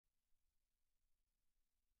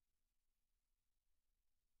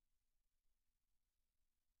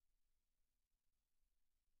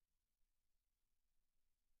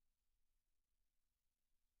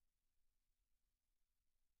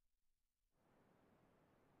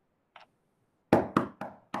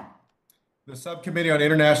The Subcommittee on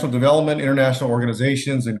International Development, International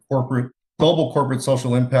Organizations, and Global Corporate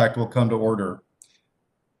Social Impact will come to order.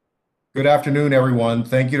 Good afternoon, everyone.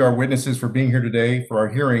 Thank you to our witnesses for being here today for our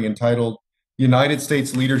hearing entitled United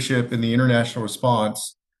States Leadership in the International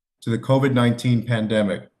Response to the COVID-19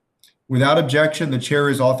 Pandemic. Without objection, the chair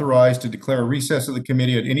is authorized to declare a recess of the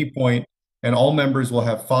committee at any point, and all members will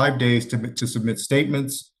have 5 days to submit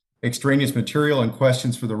statements, extraneous material, and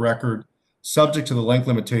questions for the record, subject to the length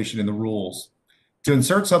limitation in the rules. To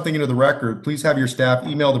insert something into the record, please have your staff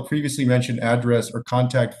email the previously mentioned address or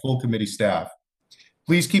contact full committee staff.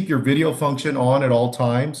 Please keep your video function on at all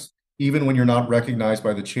times, even when you're not recognized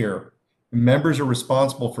by the chair. Members are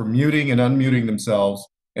responsible for muting and unmuting themselves,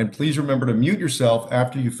 and please remember to mute yourself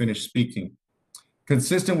after you finish speaking.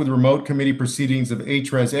 Consistent with remote committee proceedings of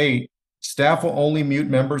HRES 8, staff will only mute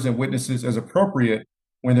members and witnesses as appropriate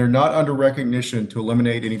when they're not under recognition to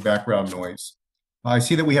eliminate any background noise. I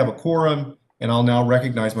see that we have a quorum, and I'll now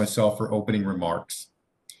recognize myself for opening remarks.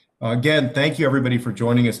 Again, thank you everybody for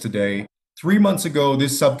joining us today. 3 months ago,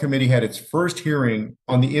 this subcommittee had its first hearing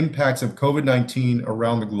on the impacts of COVID-19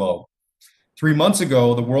 around the globe. 3 months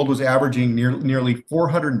ago, the world was averaging nearly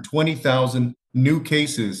 420,000 new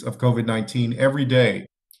cases of COVID-19 every day.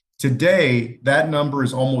 Today, that number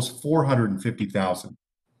is almost 450,000.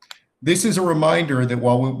 This is a reminder that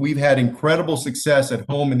while we've had incredible success at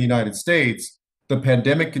home in the United States, the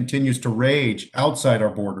pandemic continues to rage outside our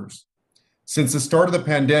borders. Since the start of the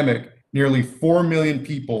pandemic, nearly 4 million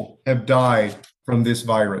people have died from this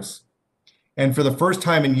virus. And for the first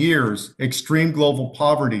time in years, extreme global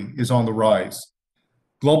poverty is on the rise.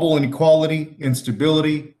 Global inequality,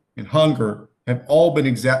 instability, and hunger have all been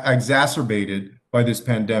exacerbated by this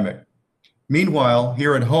pandemic. Meanwhile,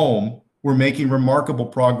 here at home, we're making remarkable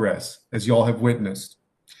progress, as y'all have witnessed.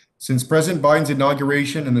 Since President Biden's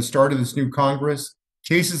inauguration and the start of this new Congress,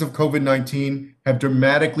 cases of COVID-19 have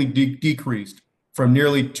dramatically decreased from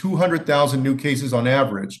nearly 200,000 new cases on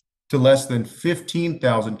average to less than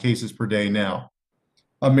 15,000 cases per day now.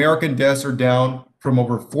 American deaths are down from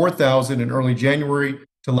over 4,000 in early January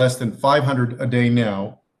to less than 500 a day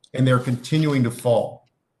now, and they're continuing to fall.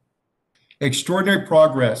 Extraordinary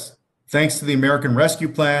progress thanks to the American Rescue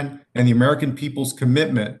Plan and the American people's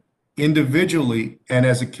commitment, individually and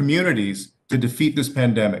as communities, to defeat this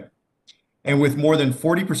pandemic. And with more than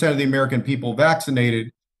 40% of the American people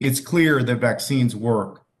vaccinated, it's clear that vaccines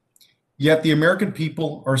work. Yet the American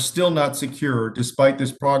people are still not secure despite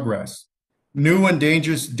this progress. New and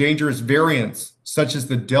dangerous variants, such as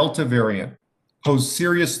the Delta variant, pose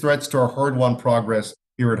serious threats to our hard-won progress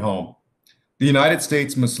here at home. The United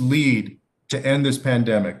States must lead to end this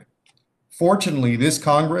pandemic. Fortunately, this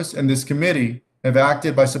Congress and this committee have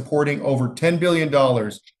acted by supporting over $10 billion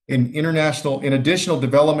in additional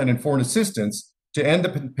development and foreign assistance to end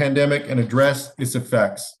the pandemic and address its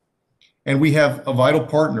effects. And we have a vital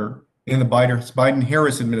partner in the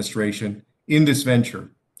Biden-Harris administration in this venture.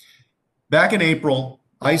 Back in April,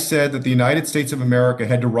 I said that the United States of America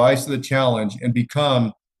had to rise to the challenge and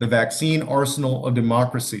become the vaccine arsenal of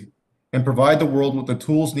democracy and provide the world with the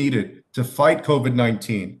tools needed to fight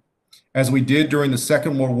COVID-19, as we did during the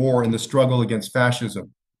Second World War in the struggle against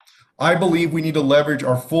fascism. I believe we need to leverage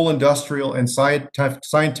our full industrial and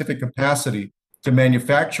scientific capacity to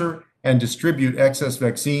manufacture and distribute excess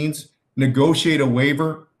vaccines, negotiate a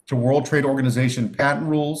waiver to World Trade Organization patent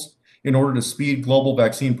rules in order to speed global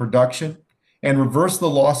vaccine production, and reverse the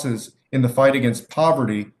losses in the fight against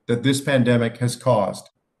poverty that this pandemic has caused.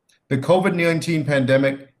 The COVID-19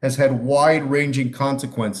 pandemic has had wide-ranging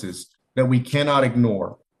consequences that we cannot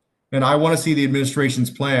ignore. And I want to see the administration's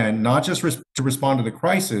plan, not just to respond to the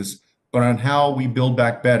crisis, but on how we build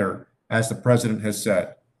back better, as the president has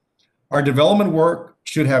said. Our development work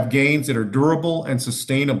should have gains that are durable and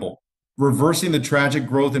sustainable, reversing the tragic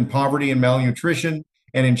growth in poverty and malnutrition,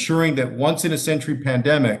 and ensuring that once-in-a-century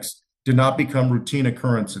pandemics do not become routine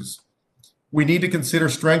occurrences. We need to consider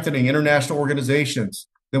strengthening international organizations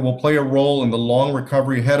that will play a role in the long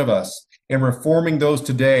recovery ahead of us, and reforming those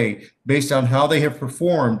today based on how they have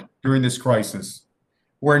performed during this crisis.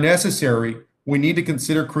 Where necessary, we need to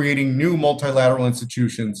consider creating new multilateral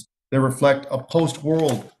institutions that reflect a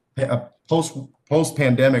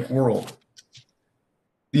post-pandemic world.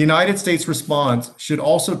 The United States response should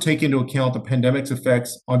also take into account the pandemic's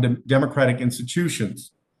effects on democratic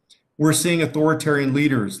institutions. We're seeing authoritarian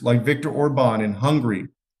leaders like Viktor Orban in Hungary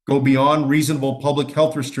go beyond reasonable public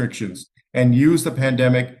health restrictions and use the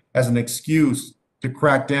pandemic as an excuse to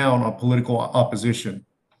crack down on political opposition.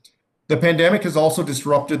 The pandemic has also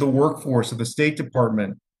disrupted the workforce of the State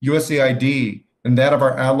Department, USAID, and that of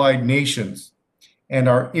our allied nations, and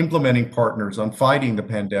our implementing partners on fighting the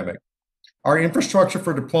pandemic. Our infrastructure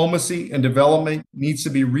for diplomacy and development needs to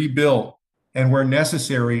be rebuilt and, where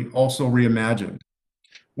necessary, also reimagined.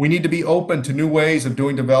 We need to be open to new ways of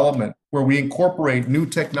doing development where we incorporate new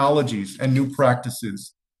technologies and new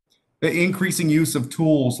practices. The increasing use of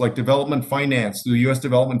tools like development finance through the U.S.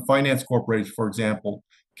 Development Finance Corporation, for example,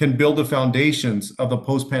 can build the foundations of the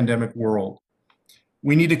post-pandemic world.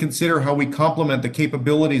 We need to consider how we complement the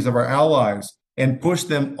capabilities of our allies and push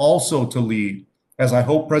them also to lead, as I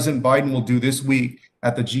hope President Biden will do this week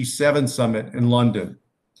at the G7 summit in London.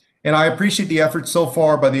 And I appreciate the efforts so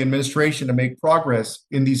far by the administration to make progress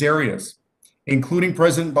in these areas, including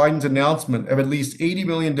President Biden's announcement of at least 80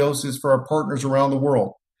 million doses for our partners around the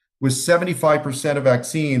world, with 75% of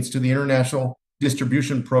vaccines to the International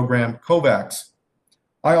Distribution Program, COVAX.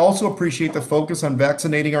 I also appreciate the focus on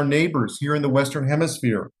vaccinating our neighbors here in the Western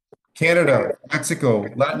Hemisphere, Canada, Mexico,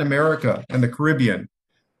 Latin America, and the Caribbean,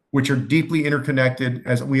 which are deeply interconnected,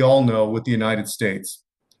 as we all know, with the United States.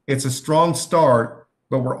 It's a strong start,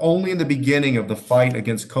 but we're only in the beginning of the fight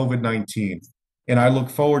against COVID-19, and I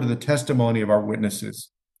look forward to the testimony of our witnesses.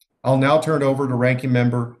 I'll now turn it over to Ranking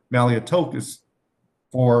Member Maliotokis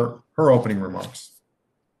for her opening remarks.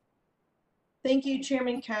 Thank you,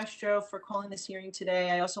 Chairman Castro, for calling this hearing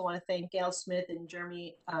today. I also want to thank Gail Smith and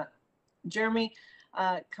Jeremy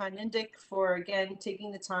Konindick for, again,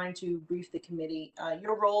 taking the time to brief the committee.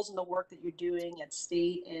 Your roles in the work that you're doing at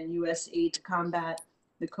state and U.S. aid to combat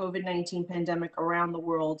the COVID-19 pandemic around the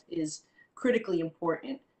world is critically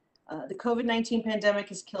important. The COVID-19 pandemic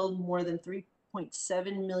has killed more than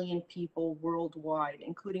 3.7 million people worldwide,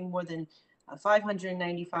 including more than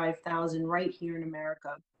 595,000 right here in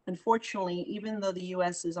America. Unfortunately, even though the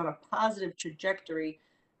U.S. is on a positive trajectory,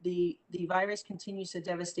 the virus continues to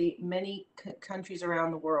devastate many countries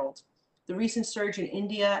around the world. The recent surge in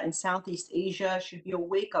India and Southeast Asia should be a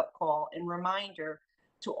wake-up call and reminder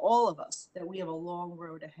to all of us that we have a long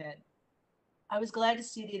road ahead. I was glad to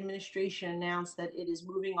see the administration announce that it is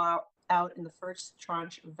moving out in the first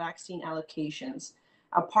tranche of vaccine allocations.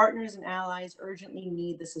 Our partners and allies urgently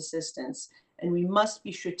need this assistance, and we must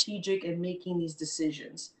be strategic in making these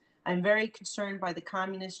decisions. I'm very concerned by the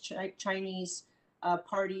Communist Chinese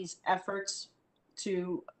Party's efforts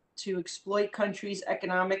to exploit countries'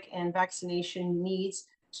 economic and vaccination needs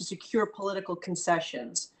to secure political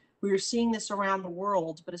concessions. We are seeing this around the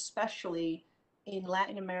world, but especially in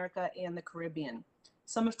Latin America and the Caribbean.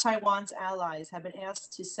 Some of Taiwan's allies have been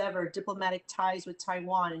asked to sever diplomatic ties with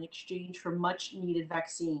Taiwan in exchange for much needed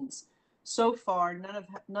vaccines. So far,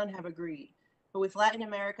 none have agreed. But with Latin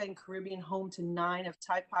America and Caribbean home to 9 of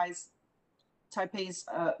Taipei's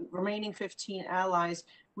remaining 15 allies,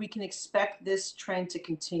 we can expect this trend to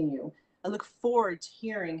continue. I look forward to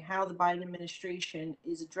hearing how the Biden administration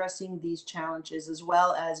is addressing these challenges, as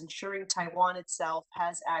well as ensuring Taiwan itself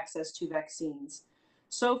has access to vaccines.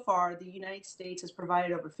 So far, the United States has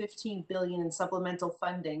provided over $15 billion in supplemental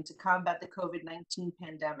funding to combat the COVID-19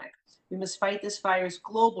 pandemic. We must fight this virus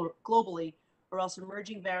globally, or else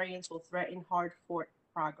emerging variants will threaten hard-fought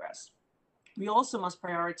progress. We also must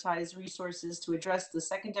prioritize resources to address the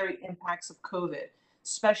secondary impacts of COVID,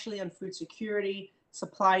 especially on food security,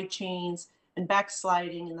 supply chains, and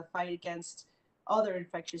backsliding in the fight against other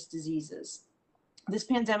infectious diseases. This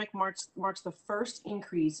pandemic marks the first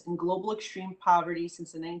increase in global extreme poverty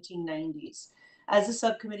since the 1990s. As a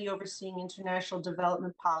subcommittee overseeing international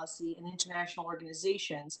development policy and international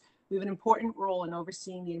organizations, we have an important role in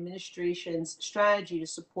overseeing the administration's strategy to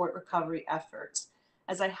support recovery efforts.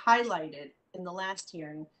 As I highlighted in the last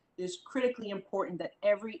hearing, it is critically important that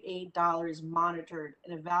every aid dollar is monitored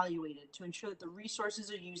and evaluated to ensure that the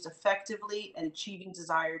resources are used effectively and achieving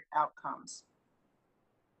desired outcomes.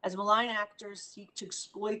 As malign actors seek to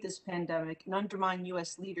exploit this pandemic and undermine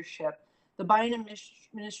U.S. leadership, the Biden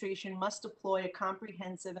administration must deploy a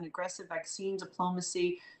comprehensive and aggressive vaccine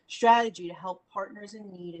diplomacy strategy to help partners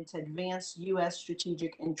in need and to advance U.S.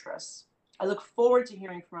 strategic interests. I look forward to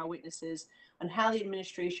hearing from our witnesses on how the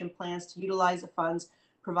administration plans to utilize the funds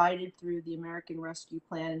provided through the American Rescue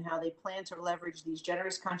Plan and how they plan to leverage these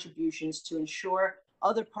generous contributions to ensure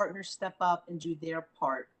other partners step up and do their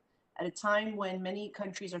part. At a time when many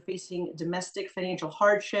countries are facing domestic financial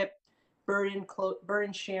hardship,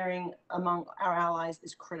 burden sharing among our allies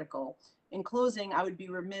is critical. In closing, I would be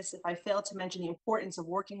remiss if I failed to mention the importance of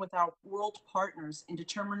working with our world partners in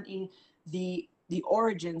determining the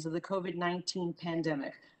origins of the COVID-19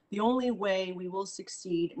 pandemic. The only way we will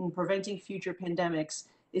succeed in preventing future pandemics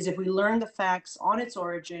is if we learn the facts on its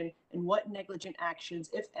origin and what negligent actions,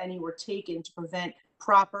 if any, were taken to prevent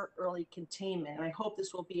proper early containment. And I hope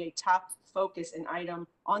this will be a top focus and item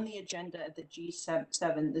on the agenda at the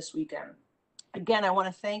G7 this weekend. Again, I want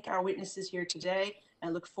to thank our witnesses here today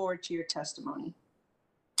and look forward to your testimony.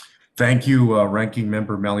 Thank you, Ranking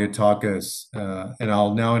Member Malliotakis. And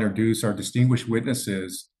I'll now introduce our distinguished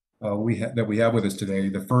witnesses that we have with us today.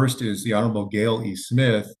 The first is the Honorable Gail E.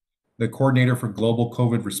 Smith, the Coordinator for Global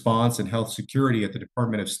COVID Response and Health Security at the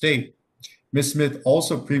Department of State. Ms. Smith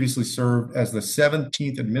also previously served as the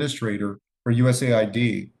 17th Administrator for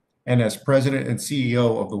USAID and as President and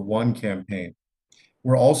CEO of the One Campaign.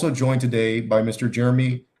 We're also joined today by Mr.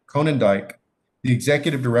 Jeremy Konendijk, the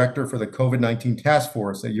Executive Director for the COVID-19 Task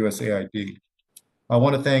Force at USAID. I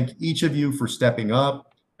want to thank each of you for stepping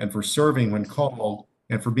up and for serving when called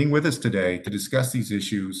and for being with us today to discuss these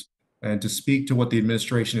issues and to speak to what the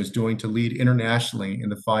administration is doing to lead internationally in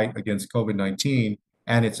the fight against COVID-19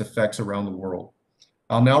 and its effects around the world.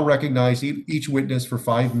 I'll now recognize each witness for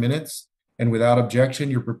 5 minutes, and without objection,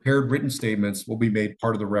 your prepared written statements will be made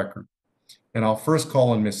part of the record. And I'll first call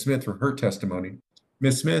on Ms. Smith for her testimony.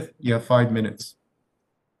 Ms. Smith, you have 5 minutes.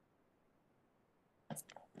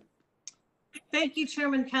 Thank you,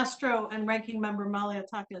 Chairman Castro and Ranking Member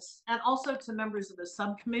Malliotakis, and also to members of the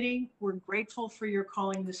subcommittee. We're grateful for your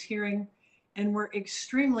calling this hearing, and we're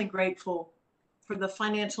extremely grateful for the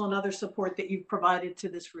financial and other support that you've provided to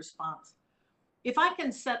this response. If I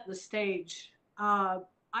can set the stage, I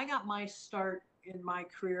got my start in my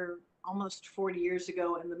career almost 40 years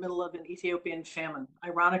ago in the middle of an Ethiopian famine,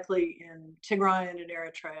 ironically in Tigray and in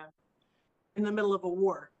Eritrea, in the middle of a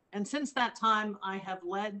war. And since that time, I have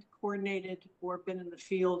led, coordinated, or been in the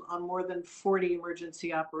field on more than 40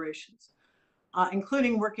 emergency operations,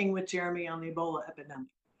 including working with Jeremy on the Ebola epidemic.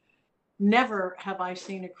 Never have I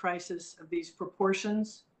seen a crisis of these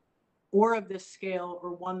proportions or of this scale,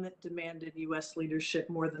 or one that demanded US leadership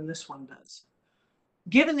more than this one does.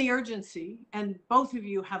 Given the urgency, and both of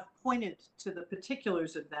you have pointed to the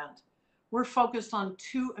particulars of that, we're focused on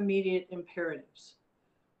 2 immediate imperatives.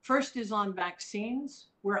 First is on vaccines,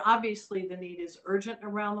 where obviously the need is urgent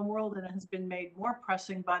around the world, and it has been made more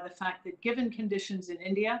pressing by the fact that given conditions in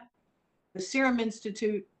India, the Serum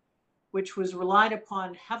Institute, which was relied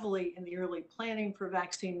upon heavily in the early planning for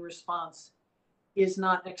vaccine response, is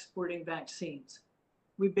not exporting vaccines.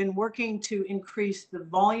 We've been working to increase the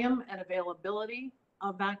volume and availability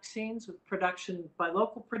of vaccines with production by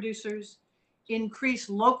local producers, increase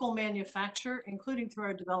local manufacture, including through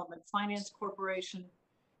our Development Finance Corporation,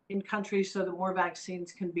 in countries so that more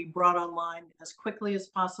vaccines can be brought online as quickly as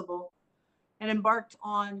possible, and embarked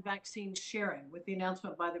on vaccine sharing with the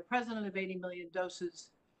announcement by the President of 80 million doses,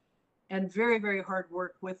 and very, very hard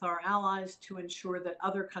work with our allies to ensure that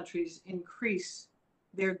other countries increase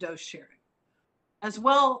their dose sharing. As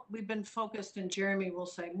well, we've been focused, and Jeremy will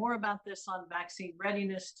say more about this, on vaccine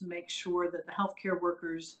readiness to make sure that the healthcare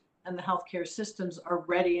workers and the healthcare systems are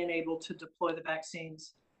ready and able to deploy the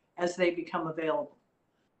vaccines as they become available.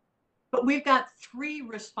 But we've got 3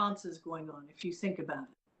 responses going on, if you think about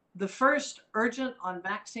it. The first, urgent on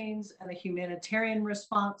vaccines and a humanitarian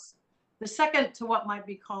response. The second, to what might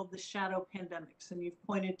be called the shadow pandemics, and you've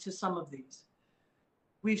pointed to some of these.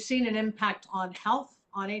 We've seen an impact on health,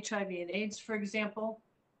 on HIV and AIDS, for example.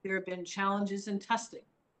 There have been challenges in testing.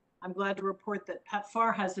 I'm glad to report that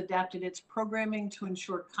PEPFAR has adapted its programming to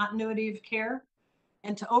ensure continuity of care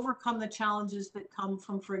and to overcome the challenges that come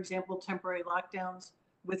from, for example, temporary lockdowns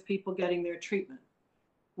with people getting their treatment.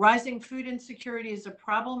 Rising food insecurity is a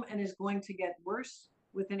problem and is going to get worse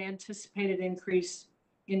with an anticipated increase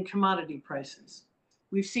in commodity prices.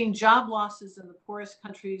 We've seen job losses in the poorest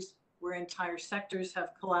countries where entire sectors have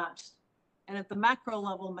collapsed. And at the macro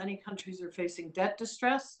level, many countries are facing debt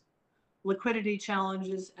distress, liquidity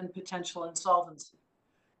challenges, and potential insolvency.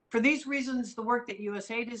 For these reasons, the work that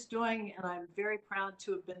USAID is doing, and I'm very proud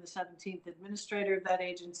to have been the 17th administrator of that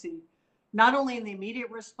agency, not only in the immediate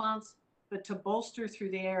response, but to bolster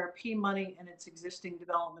through the ARP money and its existing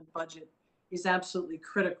development budget, is absolutely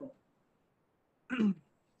critical.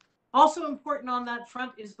 Also important on that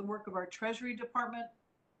front is the work of our Treasury Department,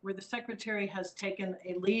 where the Secretary has taken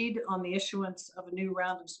a lead on the issuance of a new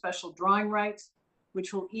round of special drawing rights,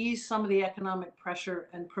 which will ease some of the economic pressure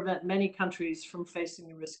and prevent many countries from facing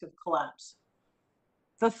the risk of collapse.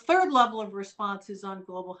 The third level of response is on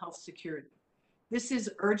global health security. This is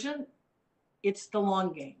urgent. It's the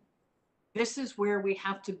long game. This is where we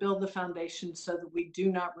have to build the foundation so that we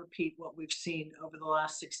do not repeat what we've seen over the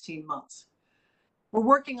last 16 months. We're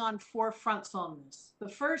working on 4 fronts on this. The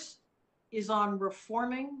first is on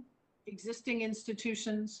reforming existing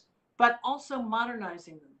institutions, but also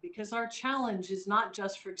modernizing them, because our challenge is not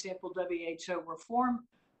just, for example, WHO reform,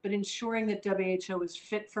 but ensuring that WHO is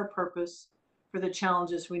fit for purpose for the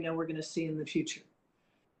challenges we know we're going to see in the future.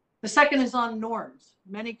 The second is on norms.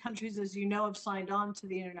 Many countries, as you know, have signed on to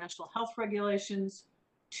the international health regulations.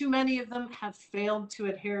 Too many of them have failed to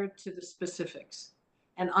adhere to the specifics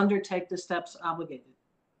and undertake the steps obligated.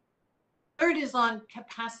 Third is on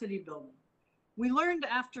capacity building. We learned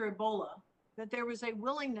after Ebola that there was a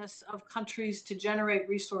willingness of countries to generate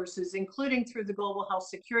resources, including through the global health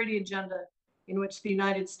security agenda, in which the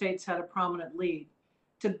United States had a prominent lead,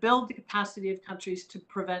 to build the capacity of countries to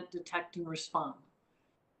prevent, detect, and respond.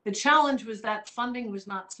 The challenge was that funding was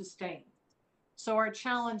not sustained. So our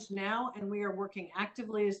challenge now, and we are working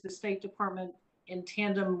actively as the State Department in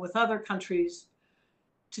tandem with other countries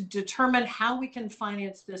to determine how we can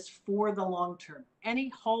finance this for the long term. Any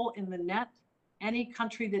hole in the net, any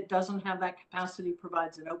country that doesn't have that capacity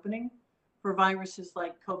provides an opening for viruses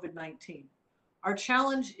like COVID-19. Our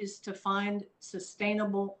challenge is to find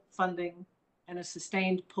sustainable funding and a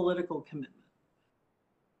sustained political commitment.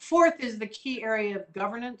 Fourth is the key area of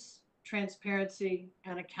governance, transparency,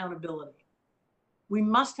 and accountability. We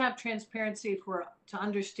must have transparency if we're to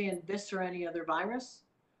understand this or any other virus.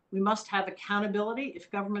 We must have accountability. If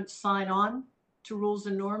governments sign on to rules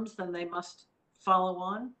and norms, then they must follow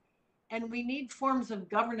on. And we need forms of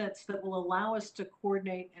governance that will allow us to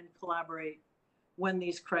coordinate and collaborate when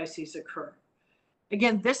these crises occur.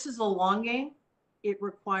 Again, this is a long game. It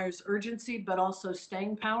requires urgency, but also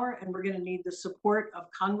staying power, and we're going to need the support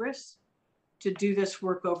of Congress to do this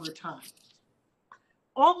work over time.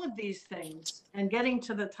 All of these things, and getting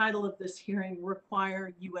to the title of this hearing,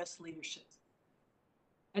 require U.S. leadership.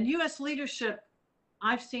 And U.S. leadership,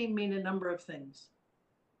 I've seen mean a number of things.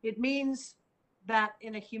 It means that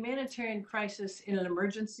in a humanitarian crisis, in an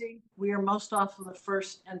emergency, we are most often the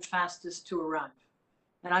first and fastest to arrive.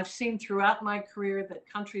 And I've seen throughout my career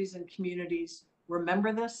that countries and communities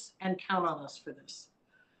remember this and count on us for this.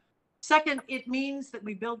 Second, it means that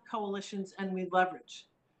we build coalitions and we leverage.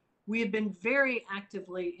 We have been very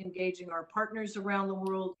actively engaging our partners around the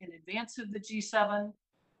world in advance of the G7,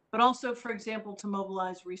 but also, for example, to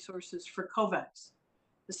mobilize resources for COVAX.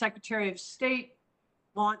 The Secretary of State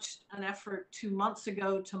launched an effort 2 months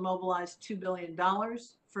ago to mobilize $2 billion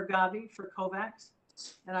for Gavi, for COVAX.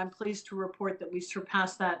 And I'm pleased to report that we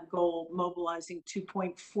surpassed that goal, mobilizing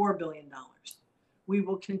 $2.4 billion. We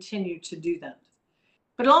will continue to do that.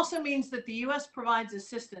 But it also means that the U.S. provides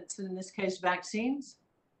assistance, and in this case, vaccines,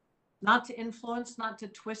 not to influence, not to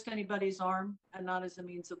twist anybody's arm, and not as a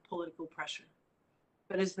means of political pressure,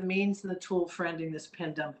 but as the means and the tool for ending this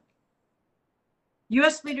pandemic.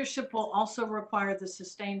 U.S. leadership will also require the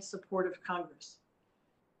sustained support of Congress.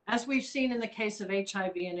 As we've seen in the case of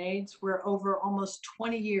HIV and AIDS, where over almost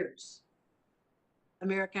 20 years,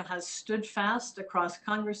 America has stood fast across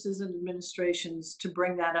Congresses and administrations to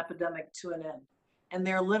bring that epidemic to an end. And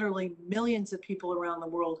there are literally millions of people around the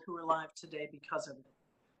world who are alive today because of it.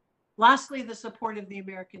 Lastly, the support of the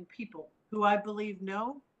American people, who I believe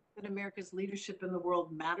know that America's leadership in the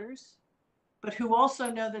world matters, but who also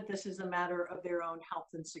know that this is a matter of their own health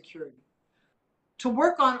and security. To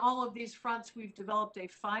work on all of these fronts, we've developed a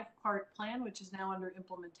 5-part plan, which is now under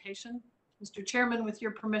implementation. Mr. Chairman, with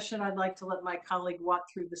your permission, I'd like to let my colleague walk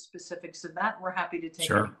through the specifics of that. We're happy to take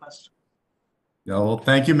any questions. No, well,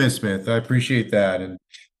 thank you, Ms. Smith. I appreciate that. And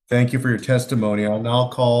thank you for your testimony. I'll now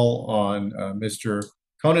call on Mr.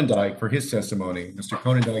 Konendijk for his testimony. Mr.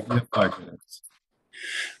 Konendijk, you have 5 minutes.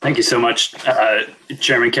 Thank you so much,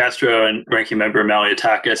 Chairman Castro and Ranking Member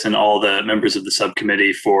Maliotakis, and all the members of the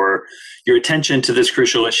subcommittee for your attention to this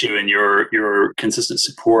crucial issue and your consistent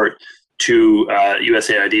support to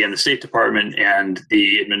USAID and the State Department and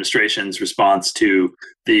the administration's response to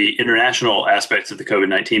the international aspects of the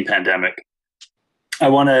COVID-19 pandemic. I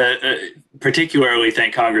want to particularly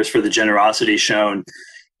thank Congress for the generosity shown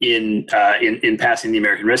in passing the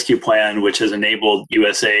American Rescue Plan, which has enabled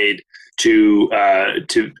USAID to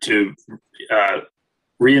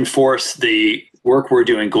reinforce the work we're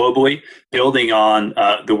doing globally, building on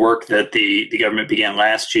the work that the government began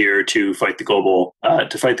last year to fight the global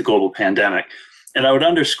pandemic. And I would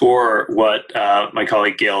underscore what my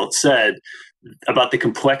colleague Gail said about the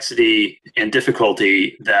complexity and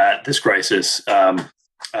difficulty that this crisis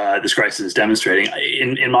is demonstrating.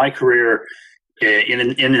 In my career, in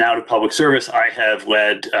and out of public service, I have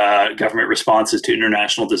led government responses to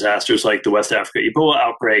international disasters like the West Africa Ebola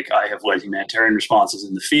outbreak. I have led humanitarian responses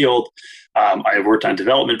in the field. I have worked on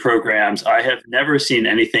development programs. I have never seen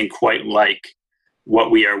anything quite like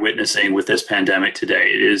what we are witnessing with this pandemic today.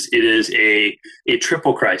 It is a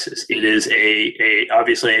triple crisis. It is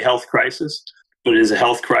obviously a health crisis, but it is a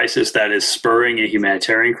health crisis that is spurring a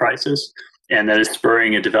humanitarian crisis, and that is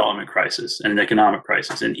spurring a development crisis and an economic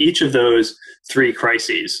crisis. And each of those 3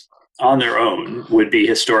 crises on their own would be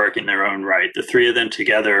historic in their own right. The three of them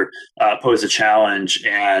together pose a challenge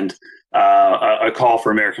and a call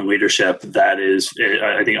for American leadership that is,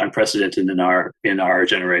 I think, unprecedented in our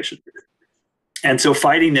generation. And so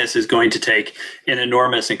fighting this is going to take an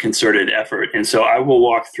enormous and concerted effort. And so I will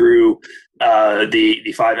walk through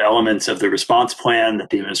the 5 elements of the response plan that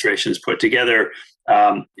the administration has put together.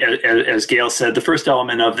 As Gail said, the first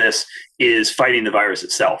element of this is fighting the virus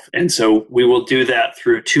itself. And so we will do that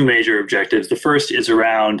through 2 major objectives. The first is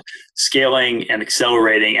around scaling and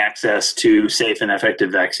accelerating access to safe and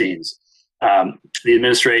effective vaccines. The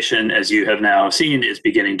administration, as you have now seen, is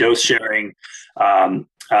beginning dose sharing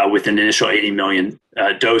with an initial 80 million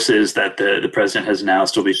doses that the president has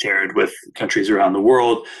announced will be shared with countries around the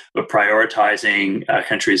world, but prioritizing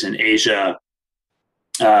countries in Asia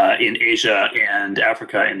and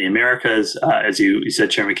Africa and the Americas, as you said,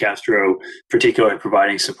 Chairman Castro, particularly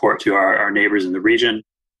providing support to our neighbors in the region.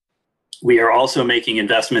 We are also making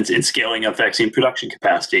investments in scaling up vaccine production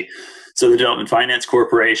capacity. So the Development Finance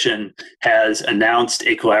Corporation has announced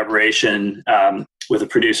a collaboration with a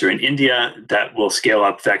producer in India that will scale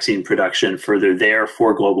up vaccine production further there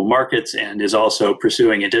for global markets, and is also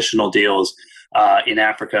pursuing additional deals in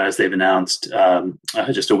Africa, as they've announced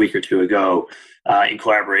just a week or 2 ago, in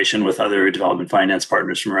collaboration with other development finance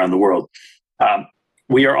partners from around the world.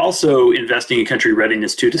 We are also investing in country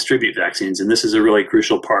readiness to distribute vaccines, and this is a really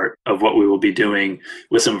crucial part of what we will be doing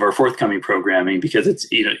with some of our forthcoming programming, because it's,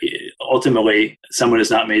 ultimately someone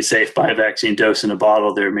is not made safe by a vaccine dose in a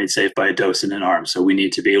bottle, they're made safe by a dose in an arm. So we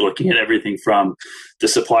need to be looking at everything from the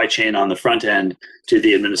supply chain on the front end to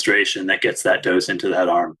the administration that gets that dose into that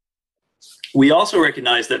arm. We also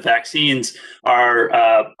recognize that vaccines are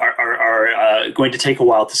going to take a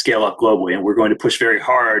while to scale up globally, and we're going to push very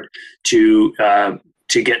hard to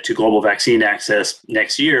get to global vaccine access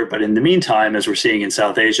next year. But in the meantime, as we're seeing in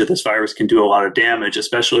South Asia, this virus can do a lot of damage,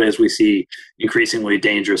 especially as we see increasingly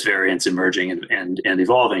dangerous variants emerging and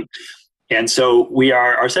evolving. And so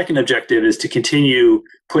our second objective is to continue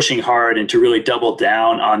pushing hard and to really double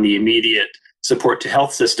down on the immediate support to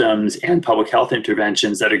health systems and public health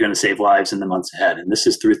interventions that are going to save lives in the months ahead. And this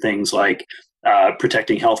is through things like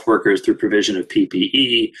protecting health workers through provision of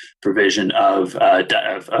PPE, provision of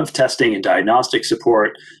testing and diagnostic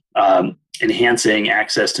support, enhancing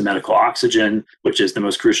access to medical oxygen, which is the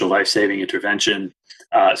most crucial life-saving intervention.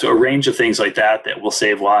 So a range of things like that will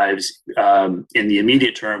save lives in the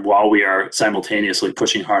immediate term, while we are simultaneously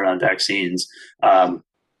pushing hard on vaccines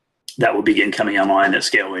that will begin coming online at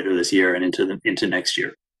scale later this year and into next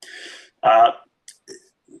year.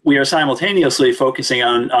 We are simultaneously focusing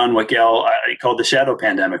on what Gail called the shadow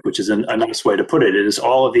pandemic, which is a nice way to put it. It is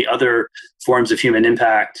all of the other forms of human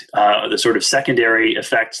impact, the sort of secondary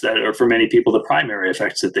effects that are, for many people, the primary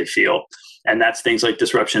effects that they feel. And that's things like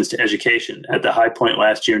disruptions to education. At the high point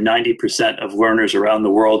last year, 90% of learners around the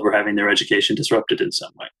world were having their education disrupted in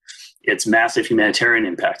some way. It's massive humanitarian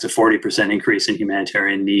impacts, a 40% increase in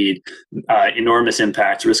humanitarian need, enormous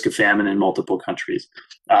impacts, risk of famine in multiple countries,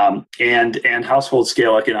 and household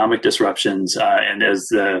scale economic disruptions. And as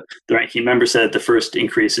the ranking member said, the first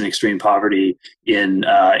increase in extreme poverty in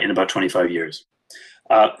about 25 years.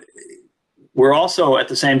 We're also at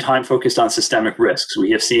the same time focused on systemic risks. We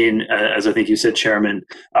have seen, as I think you said, Chairman,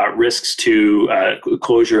 risks to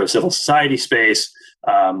closure of civil society space,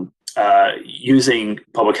 using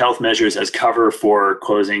public health measures as cover for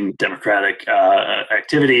closing democratic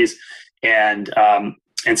activities, and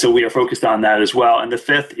so we are focused on that as well. And the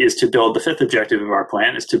fifth objective of our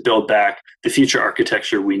plan is to build back the future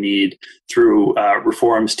architecture we need through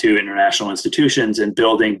reforms to international institutions and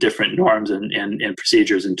building different norms and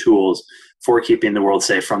procedures and tools for keeping the world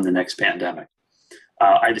safe from the next pandemic.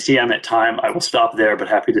 I see I'm at time. I will stop there, but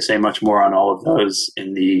happy to say much more on all of those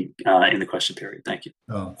in the question period. Thank you.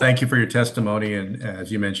 Oh, thank you for your testimony. And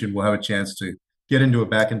as you mentioned, we'll have a chance to get into a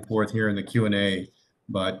back and forth here in the Q&A.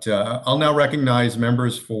 But I'll now recognize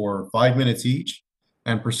members for 5 minutes each.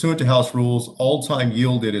 And pursuant to House rules, all time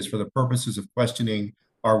yielded is for the purposes of questioning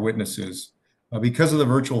our witnesses. Because of the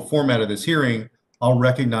virtual format of this hearing, I'll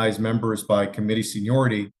recognize members by committee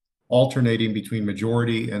seniority, alternating between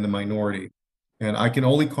majority and the minority. And I can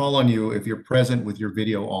only call on you if you're present with your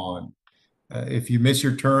video on. If you miss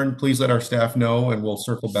your turn, please let our staff know and we'll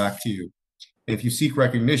circle back to you. If you seek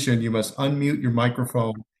recognition, you must unmute your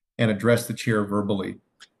microphone and address the chair verbally.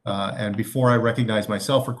 And before I recognize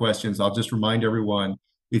myself for questions, I'll just remind everyone,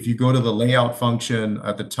 if you go to the layout function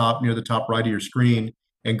at the top, near the top right of your screen,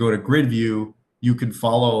 and go to grid view, you can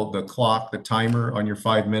follow the clock, the timer on your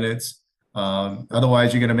 5 minutes.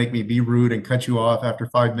 Otherwise, you're going to make me be rude and cut you off after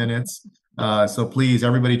 5 minutes. So please,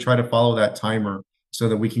 everybody try to follow that timer. so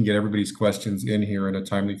that we can get everybody's questions in here in a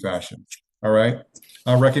timely fashion. All right.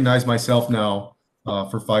 I'll recognize myself now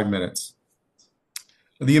for 5 minutes.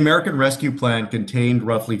 The American Rescue Plan contained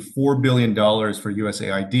roughly $4 billion for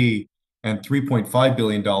USAID and $3.5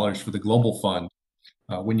 billion for the Global Fund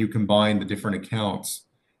when you combine the different accounts.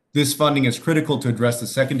 This funding is critical to address the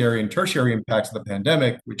secondary and tertiary impacts of the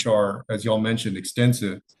pandemic, which are, as y'all mentioned,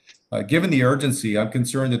 extensive. Given the urgency, I'm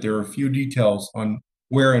concerned that there are a few details on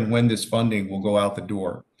where and when this funding will go out the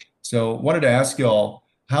door. So wanted to ask y'all,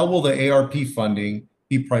 how will the ARP funding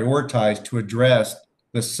be prioritized to address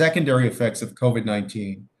the secondary effects of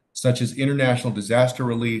COVID-19, such as international disaster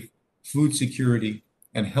relief, food security,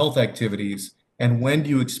 and health activities? And when do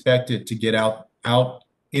you expect it to get out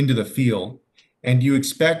into the field? And do you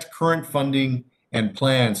expect current funding and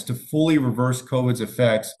plans to fully reverse COVID's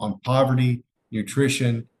effects on poverty,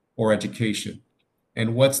 nutrition, or education?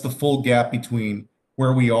 And what's the full gap between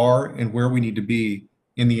where we are and where we need to be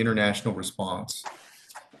in the international response?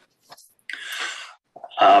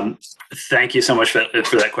 Thank you so much for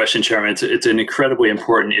that question, Chairman. It's an incredibly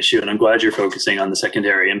important issue, and I'm glad you're focusing on the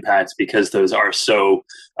secondary impacts because those are so,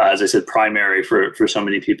 as I said, primary for so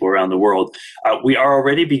many people around the world. We are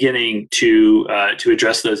already beginning to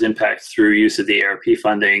address those impacts through use of the ARP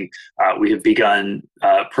funding. We have begun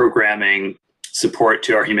programming support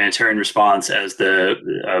to our humanitarian response as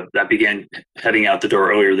that began heading out the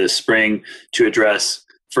door earlier this spring to address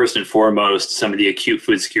first and foremost some of the acute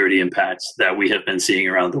food security impacts that we have been seeing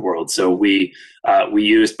around the world. So we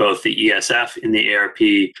used both the ESF in the ARP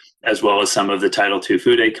as well as some of the Title II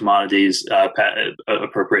food aid commodities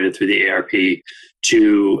appropriated through the ARP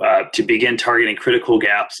to begin targeting critical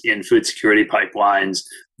gaps in food security pipelines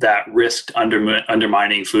that risked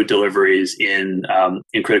undermining food deliveries in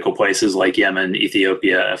critical places like Yemen,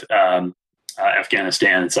 Ethiopia,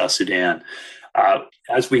 Afghanistan, and South Sudan.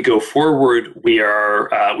 As we go forward, we are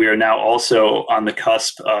now also on the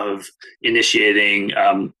cusp of initiating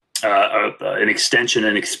an extension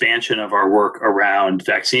and expansion of our work around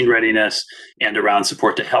vaccine readiness and around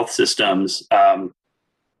support to health systems,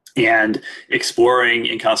 and exploring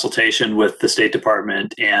in consultation with the State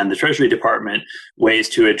Department and the Treasury Department ways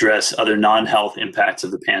to address other non-health impacts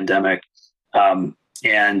of the pandemic.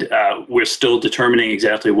 And we're still determining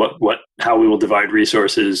exactly how we will divide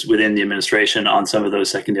resources within the administration on some of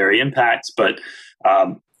those secondary impacts. But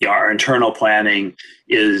our internal planning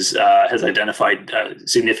has identified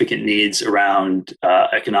significant needs around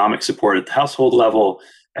economic support at the household level,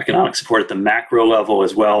 economic support at the macro level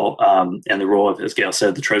as well, and the role of, as Gail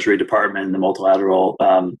said, the Treasury Department and the multilateral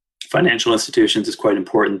financial institutions is quite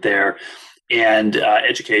important there. And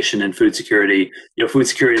education and food security. Food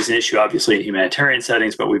security is an issue, obviously, in humanitarian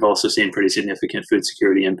settings, but we've also seen pretty significant food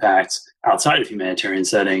security impacts outside of humanitarian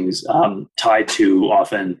settings, tied to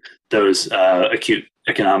often those acute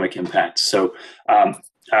economic impacts. So,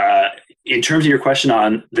 in terms of your question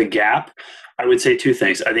on the gap, I would say two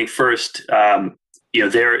things. I think first,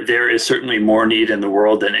 there is certainly more need in the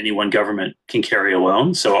world than any one government can carry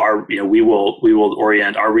alone. So we will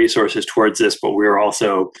orient our resources towards this, but we're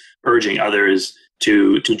also urging others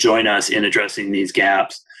to join us in addressing these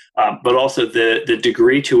gaps. But also the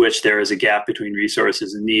degree to which there is a gap between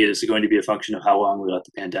resources and need is going to be a function of how long we let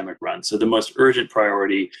the pandemic run. So the most urgent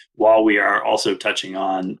priority, while we are also touching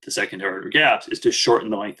on the secondary order gaps, is to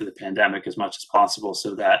shorten the length of the pandemic as much as possible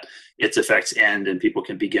so that its effects end and people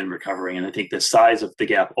can begin recovering. And I think the size of the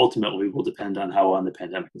gap ultimately will depend on how long the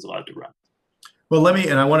pandemic is allowed to run. Well,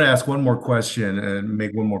 and I want to ask one more question and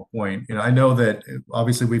make one more point. I know that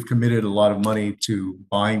obviously we've committed a lot of money to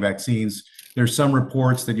buying vaccines. There's some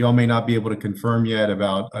reports that y'all may not be able to confirm yet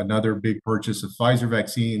about another big purchase of Pfizer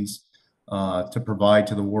vaccines to provide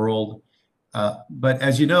to the world. But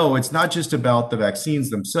as you know, it's not just about the vaccines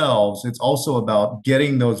themselves. It's also about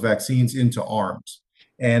getting those vaccines into arms.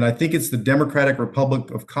 And I think it's the Democratic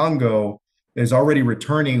Republic of Congo is already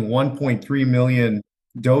returning 1.3 million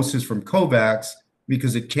doses from COVAX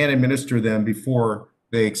because it can't administer them before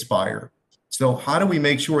they expire. So how do we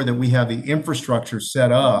make sure that we have the infrastructure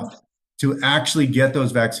set up to actually get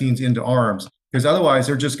those vaccines into arms? Because otherwise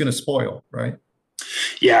they're just going to spoil, right?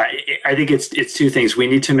 Yeah, I think it's two things. We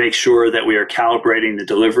need to make sure that we are calibrating the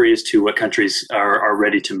deliveries to what countries are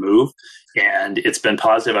ready to move. And it's been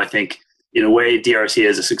positive, I think, in a way, DRC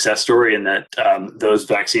is a success story in that those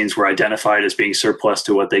vaccines were identified as being surplus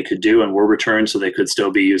to what they could do and were returned so they could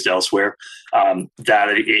still be used elsewhere. That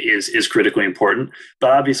is critically important.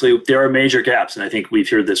 But obviously, there are major gaps. And I think we've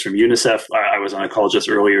heard this from UNICEF. I was on a call just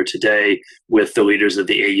earlier today with the leaders of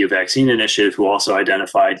the AU Vaccine Initiative, who also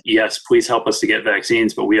identified, yes, please help us to get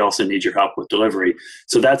vaccines, but we also need your help with delivery.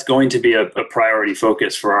 So that's going to be a priority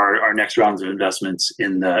focus for our next rounds of investments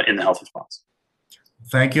in the health response.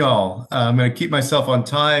 Thank you all. I'm going to keep myself on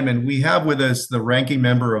time, and we have with us the ranking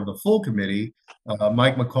member of the full committee,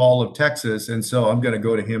 Mike McCall of Texas, and so I'm going to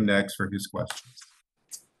go to him next for his questions.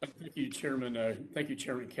 Thank you, Chairman. Thank you,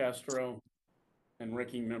 Chairman Castro and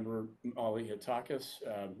Ranking Member Malliotakis,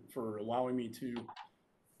 for allowing me to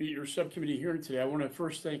be at your subcommittee hearing today. I want to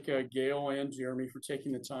first thank Gail and Jeremy for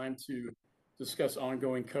taking the time to discuss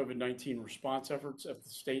ongoing COVID-19 response efforts at the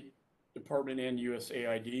State Department and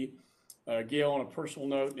USAID. Gail, on a personal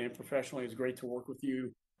note and professionally, it's great to work with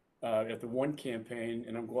you at the One campaign,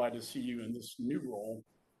 and I'm glad to see you in this new role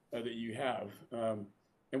that you have.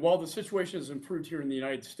 And while the situation has improved here in the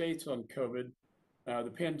United States on COVID,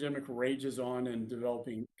 the pandemic rages on in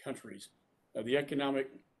developing countries. The economic,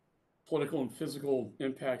 political, and physical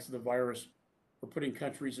impacts of the virus are putting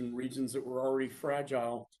countries and regions that were already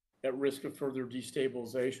fragile at risk of further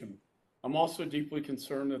destabilization. I'm also deeply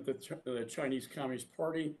concerned that the Chinese Communist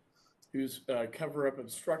Party, whose cover-up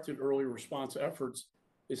obstructed early response efforts,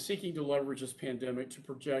 is seeking to leverage this pandemic to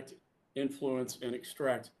project influence and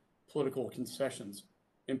extract political concessions.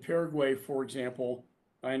 In Paraguay, for example,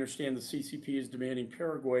 I understand the CCP is demanding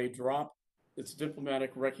Paraguay drop its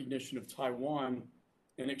diplomatic recognition of Taiwan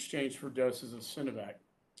in exchange for doses of Sinovac.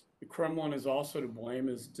 The Kremlin is also to blame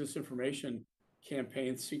as disinformation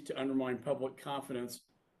campaigns seek to undermine public confidence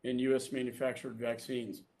in U.S. manufactured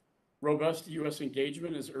vaccines. Robust U.S.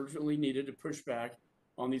 engagement is urgently needed to push back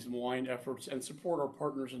on these malign efforts and support our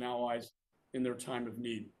partners and allies in their time of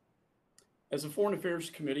need. As a Foreign Affairs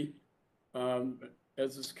Committee,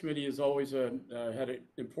 as this committee has always had an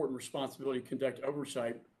important responsibility to conduct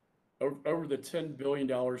oversight over the $10 billion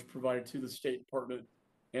provided to the State Department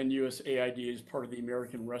and USAID as part of the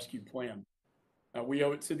American Rescue Plan. We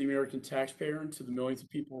owe it to the American taxpayer and to the millions of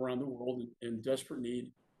people around the world in desperate need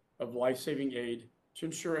of life-saving aid to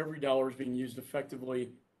ensure every dollar is being used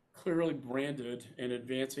effectively, clearly branded, and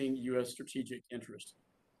advancing U.S. strategic interest.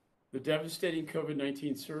 The devastating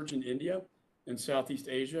COVID-19 surge in India and Southeast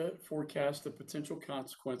Asia forecasts the potential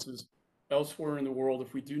consequences elsewhere in the world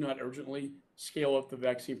if we do not urgently scale up the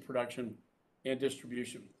vaccine production and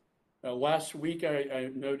distribution. Last week, I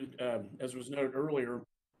noted, as was noted earlier,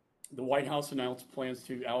 the White House announced plans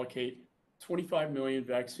to allocate 25 million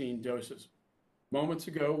vaccine doses. Moments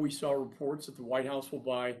ago, we saw reports that the White House will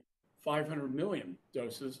buy 500 million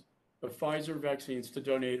doses of Pfizer vaccines to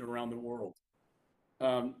donate around the world.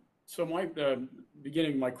 So my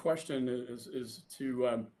question is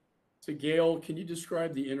to Gail. Can you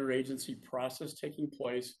describe the interagency process taking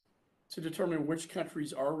place to determine which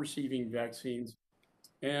countries are receiving vaccines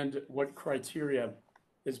and what criteria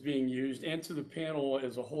is being used, and to the panel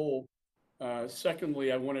as a whole?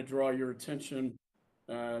 Secondly, I want to draw your attention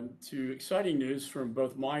to exciting news from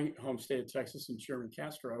both my home state of Texas and Chairman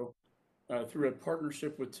Castro through a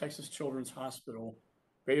partnership with Texas Children's Hospital,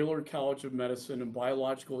 Baylor College of Medicine, and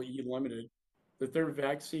Biological E Limited, that their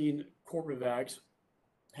vaccine, Corbevax,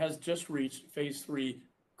 has just reached phase 3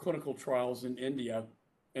 clinical trials in India.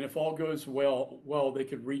 And if all goes well, they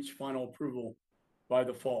could reach final approval by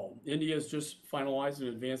the fall. India has just finalized an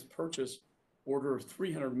advanced purchase order of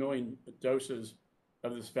 300 million doses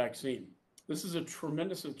of this vaccine. This is a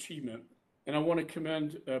tremendous achievement, and I want to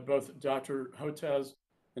commend both Dr. Hotez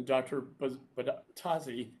and Dr.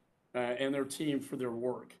 Batazi and their team for their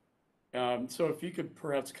work. So if you could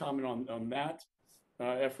perhaps comment on that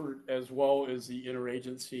effort, as well as the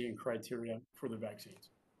interagency and criteria for the vaccines.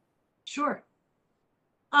 Sure.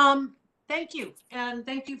 Thank you. And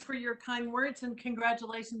thank you for your kind words, and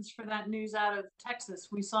congratulations for that news out of Texas.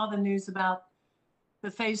 We saw the news about the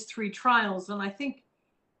phase 3 trials, and I think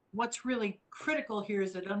what's really critical here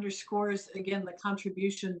is it underscores, again, the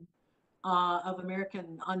contribution of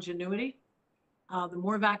American ingenuity. The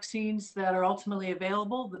more vaccines that are ultimately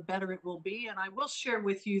available, the better it will be. And I will share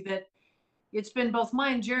with you that it's been both my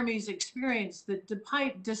and Jeremy's experience that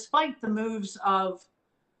despite the moves of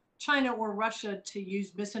China or Russia to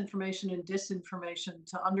use misinformation and disinformation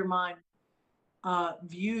to undermine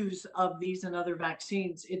views of these and other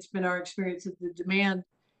vaccines, it's been our experience that the demand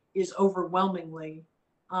is overwhelmingly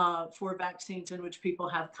for vaccines in which people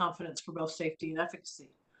have confidence for both safety and efficacy.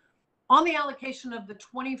 On the allocation of the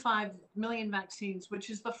 25 million vaccines, which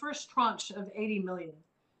is the first tranche of 80 million,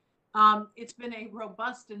 It's been a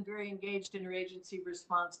robust and very engaged interagency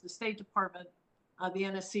response. The State Department, the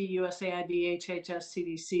NSC, USAID, HHS,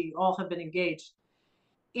 CDC, all have been engaged.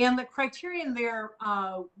 And the criterion there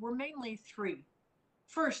were mainly three.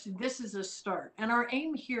 First, this is a start. And our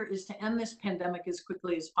aim here is to end this pandemic as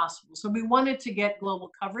quickly as possible. So we wanted to get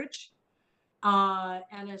global coverage.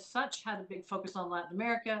 And as such, had a big focus on Latin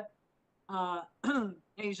America,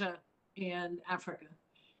 Asia, and Africa.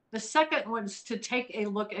 The second was to take a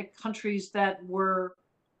look at countries that were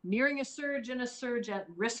nearing a surge and a surge at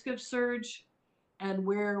risk of surge, and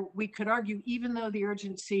where we could argue, even though the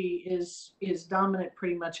urgency is dominant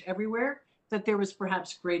pretty much everywhere, that there was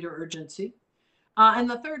perhaps greater urgency. And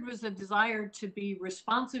the third was a desire to be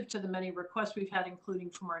responsive to the many requests we've had,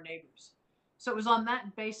 including from our neighbors. So it was on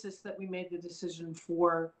that basis that we made the decision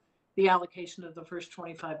for the allocation of the first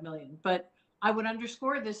 25 million. But I would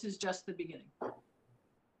underscore, this is just the beginning.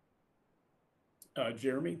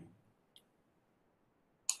 Jeremy?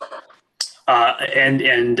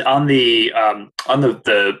 And on the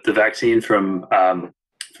vaccine from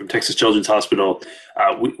Texas Children's Hospital,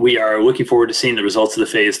 we are looking forward to seeing the results of the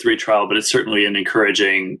phase 3 trial, but it's certainly an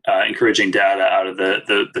encouraging data out of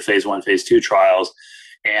the phase 1, phase 2 trials.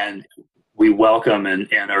 And we welcome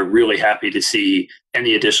and are really happy to see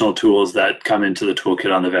any additional tools that come into the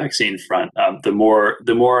toolkit on the vaccine front. The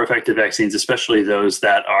more effective vaccines, especially those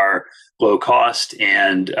that are low cost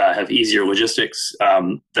and have easier logistics,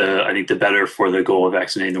 I think the better for the goal of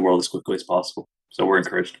vaccinating the world as quickly as possible. So we're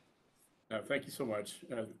encouraged. Thank you so much.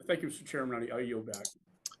 Thank you, Mr. Chairman. I yield back.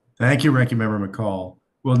 Thank you, Ranking Member McCall.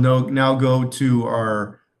 We'll now go to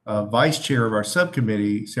our Vice Chair of our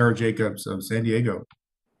subcommittee, Sarah Jacobs of San Diego.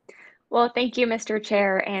 Well, thank you, Mr.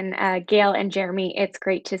 Chair, and Gail and Jeremy. It's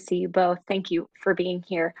great to see you both. Thank you for being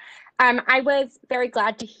here. I was very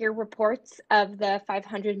glad to hear reports of the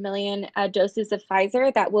 500 million doses of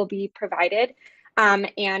Pfizer that will be provided.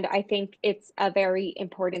 And I think it's a very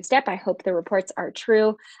important step. I hope the reports are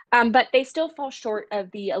true, but they still fall short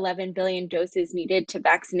of the 11 billion doses needed to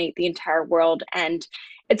vaccinate the entire world. And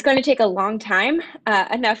it's going to take a long time,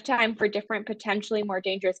 enough time for different, potentially more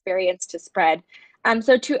dangerous variants to spread.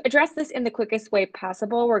 So to address this in the quickest way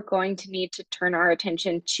possible, we're going to need to turn our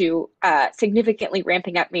attention to significantly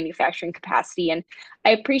ramping up manufacturing capacity. And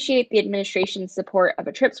I appreciate the administration's support of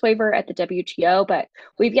a TRIPS waiver at the WTO, but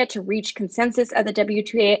we've yet to reach consensus at the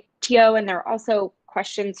WTO. And there are also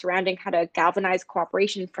questions surrounding how to galvanize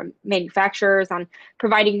cooperation from manufacturers on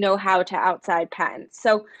providing know-how to outside patents.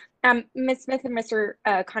 So Ms. Smith and Mr.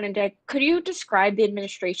 Conondale, could you describe the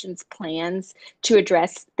administration's plans to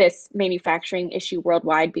address this manufacturing issue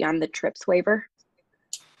worldwide beyond the TRIPS waiver?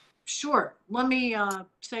 Sure. Let me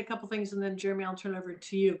say a couple things, and then Jeremy, I'll turn over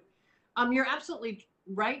to you. You're absolutely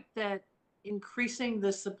right that increasing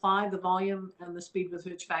the supply, the volume, and the speed with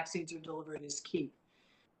which vaccines are delivered is key.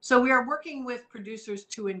 So we are working with producers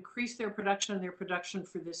to increase their production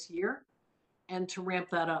for this year and to ramp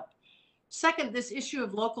that up. Second, this issue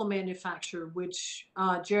of local manufacture, which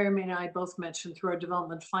Jeremy and I both mentioned through our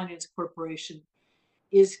Development Finance Corporation,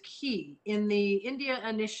 is key. In the India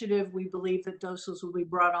initiative, we believe that doses will be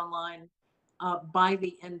brought online by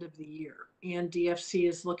the end of the year. And DFC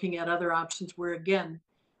is looking at other options where, again,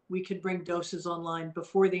 we could bring doses online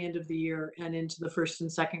before the end of the year and into the first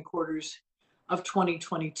and second quarters of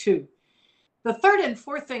 2022. The third and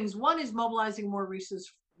fourth things, one is mobilizing more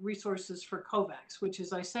resources for COVAX, which,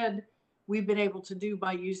 as I said, we've been able to do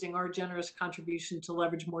by using our generous contribution to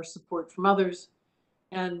leverage more support from others.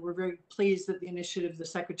 And we're very pleased that the initiative the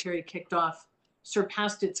Secretary kicked off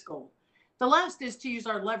surpassed its goal. The last is to use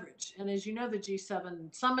our leverage. And as you know, the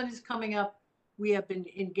G7 summit is coming up. We have been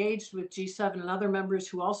engaged with G7 and other members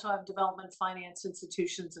who also have development finance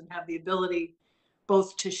institutions and have the ability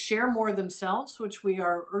both to share more themselves, which we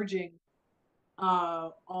are urging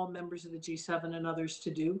all members of the G7 and others to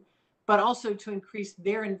do, but also to increase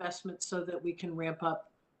their investment so that we can ramp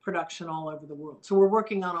up production all over the world. So we're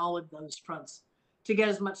working on all of those fronts to get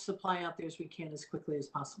as much supply out there as we can as quickly as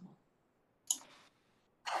possible.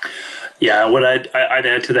 Yeah, what I'd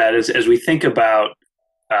add to that is as we think about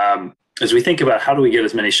how do we get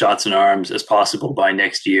as many shots in arms as possible by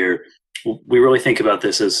next year, we really think about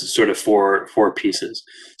this as sort of four pieces.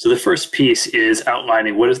 So the first piece is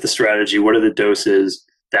outlining what is the strategy, what are the doses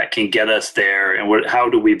that can get us there, and how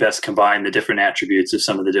do we best combine the different attributes of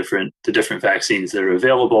some of the different vaccines that are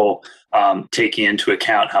available, taking into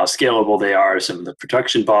account how scalable they are, some of the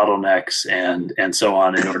production bottlenecks, and so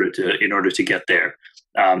on, in order to get there.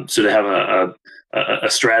 So to have a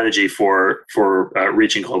strategy for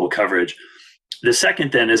reaching global coverage. The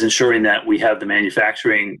second then is ensuring that we have the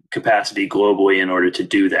manufacturing capacity globally in order to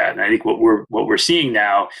do that. And I think what we're seeing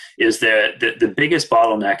now is that the biggest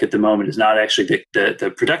bottleneck at the moment is not actually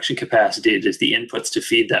the production capacity; it is the inputs to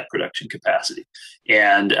feed that production capacity.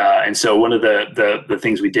 And so one of the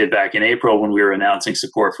things we did back in April when we were announcing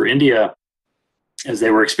support for India, as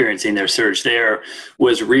they were experiencing their surge there,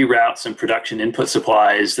 was reroute some production input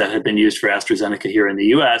supplies that had been used for AstraZeneca here in the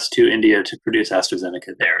US to India to produce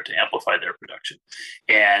AstraZeneca there to amplify their production.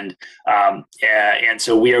 And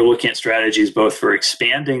so we are looking at strategies both for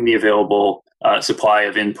expanding the available supply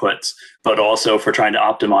of inputs, but also for trying to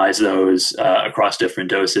optimize those across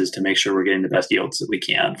different doses to make sure we're getting the best yields that we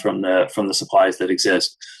can from the supplies that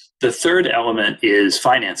exist. The third element is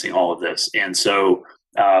financing all of this. And so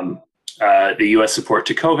the U.S. support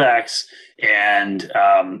to COVAX and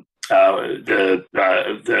the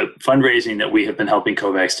fundraising that we have been helping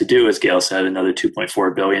COVAX to do, as Gail said, another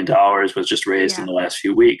 $2.4 billion was just raised in the last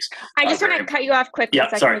few weeks. I just want to cut you off quickly so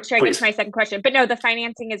I can make sure I get to my second question. But no, the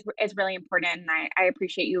financing is really important, and I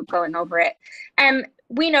appreciate you going over it.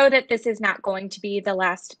 We know that this is not going to be the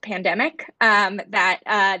last pandemic,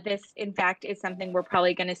 that this, in fact, is something we're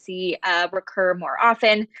probably going to see recur more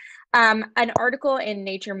often. An article in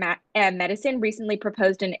Nature Medicine recently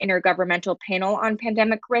proposed an intergovernmental panel on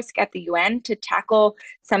pandemic risk at the UN to tackle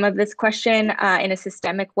some of this question in a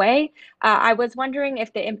systemic way. I was wondering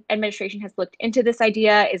if the administration has looked into this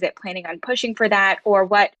idea. Is it planning on pushing for that, or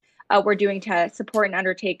what we're doing to support and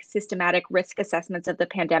undertake systematic risk assessments of the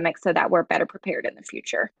pandemic so that we're better prepared in the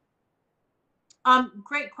future?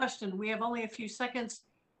 Great question. We have only a few seconds.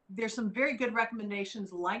 There's some very good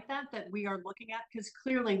recommendations like that we are looking at, because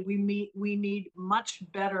clearly we need much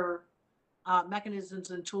better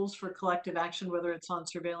mechanisms and tools for collective action, whether it's on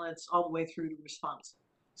surveillance all the way through to response.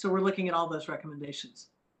 So we're looking at all those recommendations.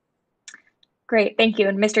 Great, thank you.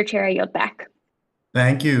 And Mr. Chair, I yield back.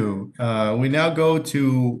 Thank you. We now go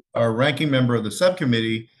to our ranking member of the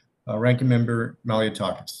subcommittee, Ranking Member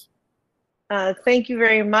Malliotakis. Thank you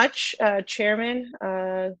very much, Chairman.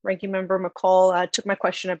 Ranking Member McCall took my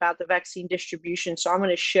question about the vaccine distribution, so I'm going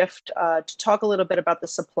to shift to talk a little bit about the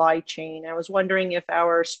supply chain. I was wondering if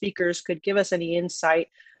our speakers could give us any insight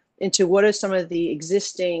into what are some of the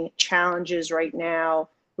existing challenges right now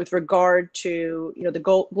with regard to the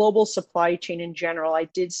global supply chain in general. I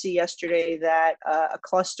did see yesterday that a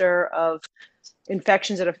cluster of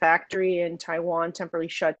infections at a factory in Taiwan temporarily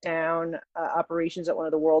shut down operations at one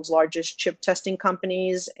of the world's largest chip testing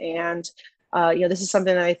companies. And, this is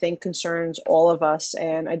something that I think concerns all of us.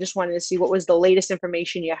 And I just wanted to see what was the latest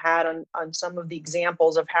information you had on some of the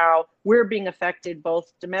examples of how we're being affected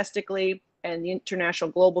both domestically, and the international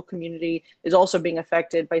global community is also being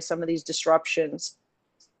affected by some of these disruptions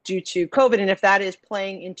due to COVID, and if that is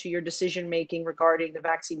playing into your decision-making regarding the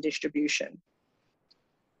vaccine distribution.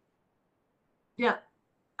 Yeah,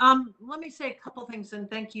 let me say a couple things, and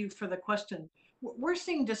thank you for the question. We're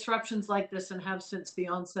seeing disruptions like this and have since the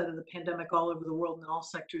onset of the pandemic all over the world in all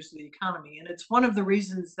sectors of the economy. And it's one of the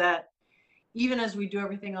reasons that even as we do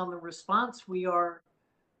everything on the response, we are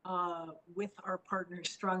with our partners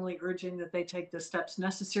strongly urging that they take the steps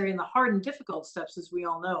necessary and the hard and difficult steps, as we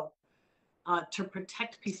all know, to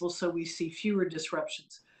protect people so we see fewer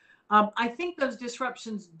disruptions. I think those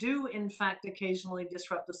disruptions do, in fact, occasionally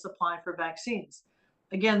disrupt the supply for vaccines.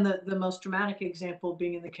 Again, the most dramatic example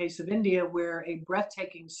being in the case of India, where a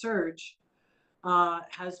breathtaking surge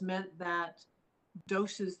has meant that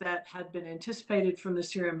doses that had been anticipated from the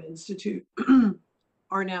Serum Institute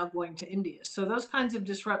are now going to India. So those kinds of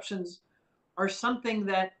disruptions are something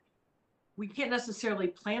that we can't necessarily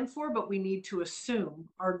plan for, but we need to assume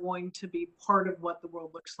are going to be part of what the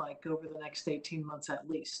world looks like over the next 18 months at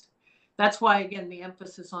least. That's why, again, the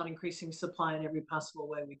emphasis on increasing supply in every possible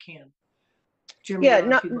way we can. Jim, yeah,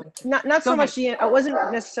 not so much. I wasn't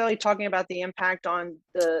necessarily talking about the impact on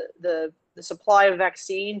the supply of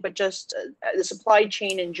vaccine, but just the supply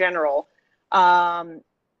chain in general. And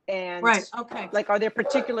right, okay. Like, are there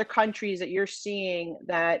particular countries that you're seeing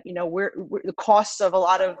that we're the costs of a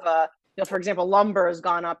lot of for example, lumber has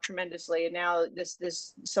gone up tremendously, and now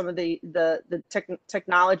some of the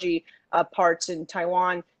technology parts in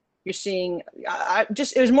Taiwan. You're seeing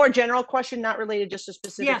it was more general question, not related just to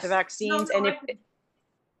specific to vaccines. No, and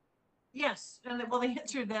yes, and well, the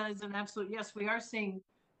answer to that is an absolute yes. We are seeing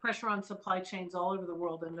pressure on supply chains all over the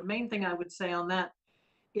world, and the main thing I would say on that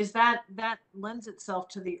is that lends itself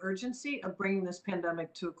to the urgency of bringing this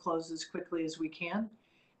pandemic to a close as quickly as we can,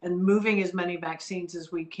 and moving as many vaccines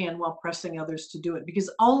as we can while pressing others to do it.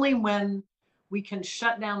 Because only when we can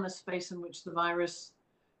shut down the space in which the virus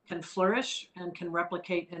can flourish and can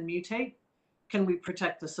replicate and mutate can we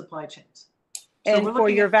protect the supply chains. So And we're for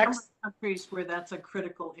looking your at a number vaccine, of countries where that's a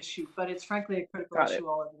critical issue, but it's frankly a critical got it. issue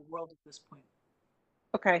all over the world at this point.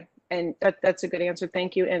 Okay, and that's a good answer.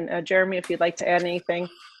 Thank you. And Jeremy, if you'd like to add anything.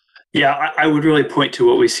 Yeah, I would really point to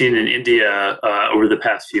what we've seen in India over the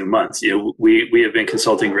past few months. You know, we have been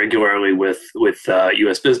consulting regularly with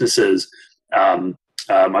U.S. businesses.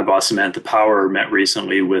 My boss Samantha Power met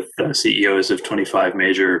recently with CEOs of 25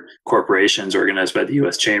 major corporations organized by the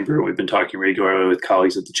U.S. Chamber. We've been talking regularly with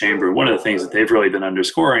colleagues at the Chamber. And one of the things that they've really been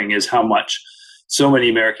underscoring is how much so many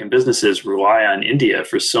American businesses rely on India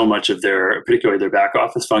for so much of their, particularly their back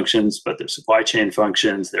office functions, but their supply chain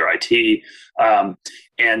functions, their IT.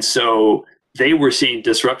 And so they were seeing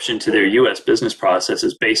disruption to their U.S. business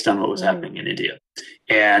processes based on what was happening in India.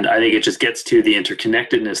 And I think it just gets to the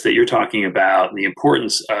interconnectedness that you're talking about and the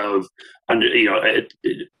importance of,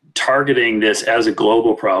 targeting this as a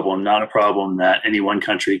global problem, not a problem that any one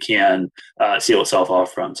country can seal itself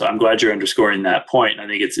off from. So I'm glad you're underscoring that point. And I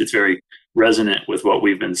think it's very resonant with what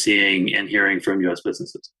we've been seeing and hearing from U.S.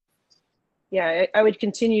 businesses. Yeah, I would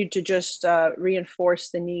continue to just reinforce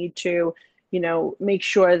the need to, make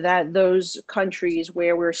sure that those countries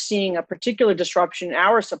where we're seeing a particular disruption in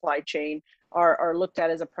our supply chain are looked at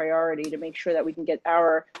as a priority to make sure that we can get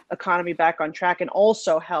our economy back on track and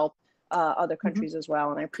also help other countries as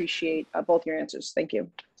well. And I appreciate both your answers. Thank you.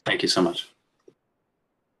 Thank you so much.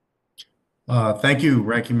 Thank you,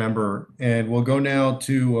 Ranking Member. And we'll go now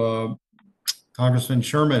to Congressman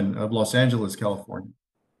Sherman of Los Angeles, California.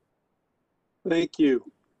 Thank you.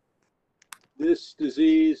 This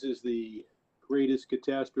disease is the greatest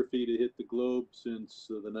catastrophe to hit the globe since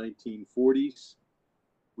the 1940s.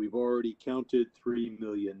 We've already counted 3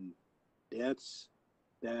 million deaths.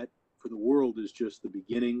 That, for the world, is just the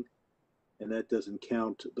beginning. And that doesn't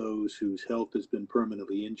count those whose health has been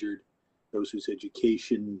permanently injured, those whose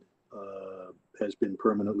education has been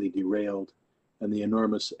permanently derailed, and the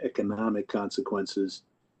enormous economic consequences.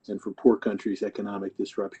 And for poor countries, economic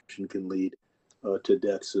disruption can lead to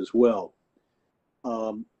deaths as well.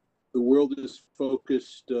 The world is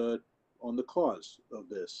focused on the cause of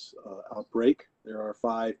this outbreak. There are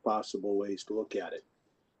 5 possible ways to look at it.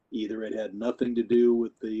 Either it had nothing to do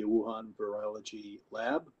with the Wuhan virology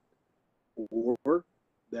lab, or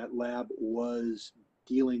that lab was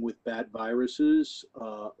dealing with bad viruses,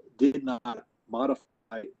 did not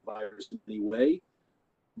modify virus in any way,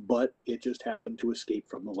 but it just happened to escape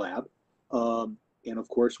from the lab. And of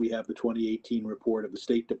course, we have the 2018 report of the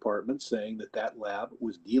State Department saying that that lab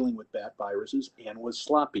was dealing with bat viruses and was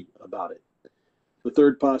sloppy about it. The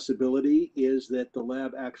third possibility is that the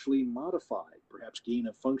lab actually modified, perhaps gain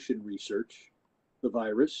of function research, the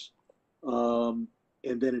virus, and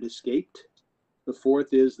then it escaped. The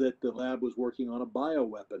fourth is that the lab was working on a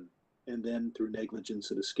bioweapon, and then through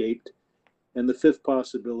negligence it escaped. And the fifth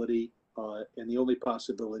possibility, and the only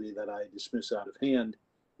possibility that I dismiss out of hand,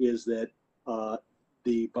 is that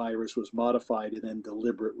the virus was modified and then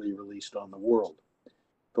deliberately released on the world.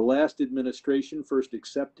 The last administration first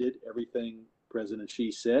accepted everything President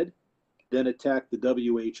Xi said, then attacked the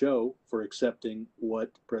WHO for accepting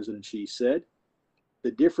what President Xi said. The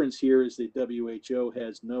difference here is that WHO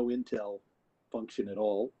has no intel function at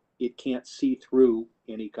all. It can't see through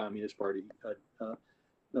any Communist Party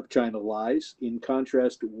of China lies. In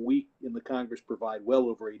contrast, we in the Congress provide well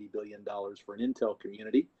over $80 billion for an intel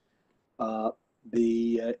community.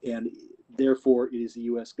 And therefore it is the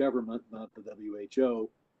US government, not the WHO,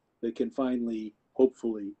 that can finally,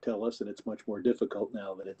 hopefully, tell us, and it's much more difficult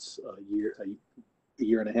now that it's a year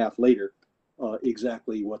and a half later,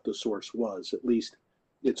 exactly what the source was. At least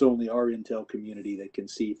it's only our intel community that can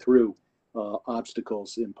see through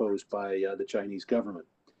obstacles imposed by the Chinese government.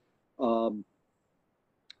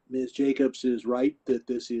 Ms. Jacobs is right that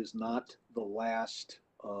this is not the last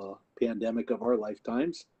pandemic of our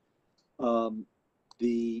lifetimes.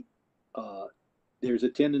 There's a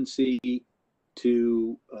tendency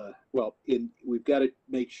to, we've got to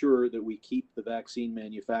make sure that we keep the vaccine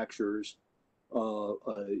manufacturers,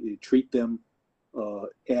 treat them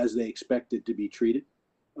as they expected to be treated.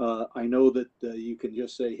 I know that you can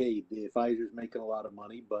just say, hey, the Pfizer's making a lot of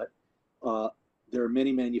money, but there are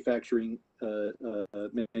many manufacturers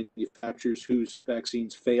whose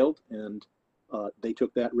vaccines failed, and they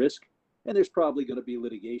took that risk. And there's probably going to be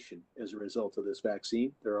litigation as a result of this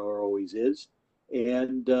vaccine. There always is.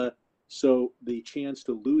 And so the chance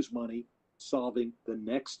to lose money solving the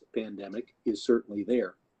next pandemic is certainly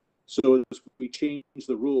there. So as we change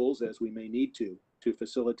the rules, as we may need to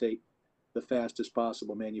facilitate the fastest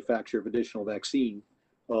possible manufacture of additional vaccine,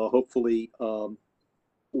 hopefully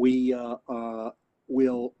we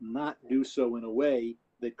will not do so in a way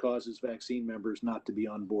that causes vaccine members not to be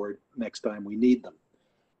on board next time we need them.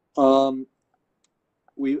 Our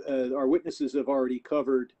witnesses have already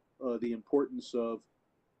covered the importance of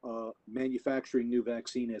manufacturing new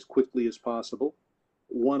vaccine as quickly as possible.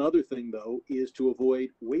 One other thing, though, is to avoid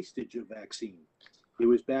wastage of vaccine. It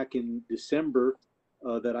was back in December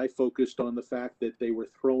that I focused on the fact that they were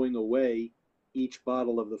throwing away each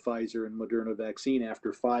bottle of the Pfizer and Moderna vaccine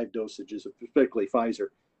after 5 dosages, particularly Pfizer,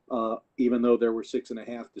 even though there were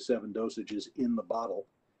 6.5 to 7 dosages in the bottle.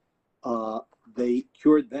 They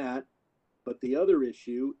cured that, but the other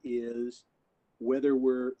issue is whether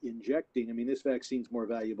we're injecting, I mean, this vaccine's more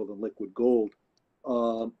valuable than liquid gold,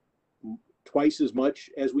 twice as much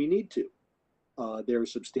as we need to.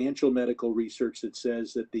 There's substantial medical research that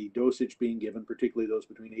says that the dosage being given, particularly those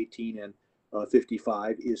between 18 and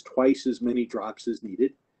 55, is twice as many drops as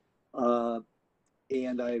needed.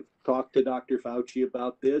 And I've talked to Dr. Fauci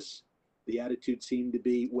about this. The attitude seemed to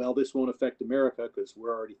be, well, this won't affect America because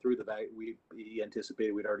we're already through the vaccine. We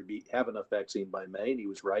anticipated we'd already have enough vaccine by May, and he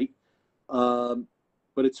was right.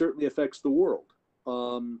 But it certainly affects the world.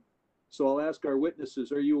 So I'll ask our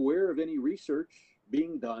witnesses, are you aware of any research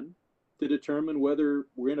being done to determine whether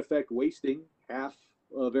we're in effect wasting half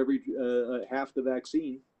the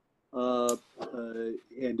vaccine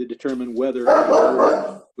and to determine whether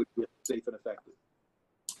it would be safe and effective?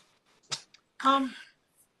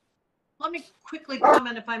 Let me quickly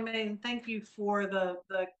comment, if I may, and thank you for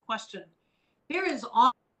the question. There is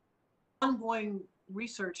ongoing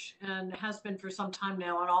research, and has been for some time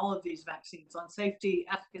now, on all of these vaccines, on safety,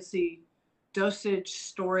 efficacy, dosage,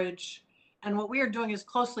 storage. And what we are doing is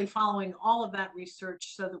closely following all of that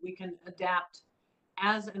research so that we can adapt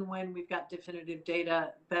as and when we've got definitive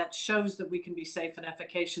data that shows that we can be safe and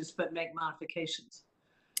efficacious, but make modifications.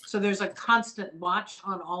 So there's a constant watch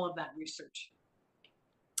on all of that research.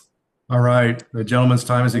 All right, the gentleman's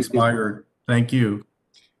time has expired. Thank you.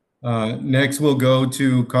 Next, we'll go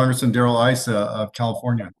to Congressman Darrell Issa of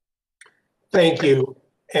California. Thank you.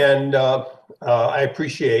 And I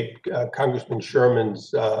appreciate Congressman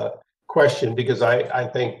Sherman's question, because I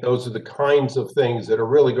think those are the kinds of things that are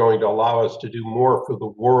really going to allow us to do more for the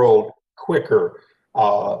world quicker.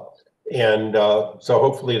 So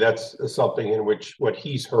hopefully that's something in which what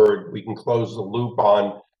he's heard, we can close the loop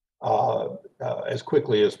on as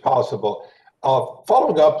quickly as possible.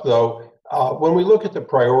 Following up, though, when we look at the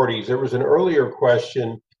priorities, there was an earlier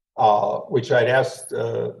question which I'd asked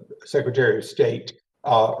Secretary of State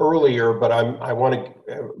earlier, but I want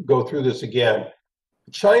to go through this again.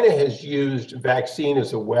 China has used vaccine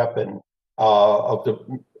as a weapon of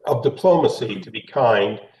diplomacy, to be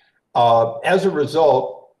kind. As a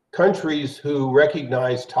result, countries who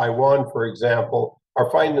recognize Taiwan, for example, are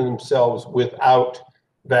finding themselves without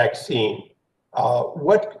vaccine.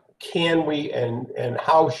 What can we and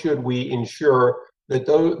how should we ensure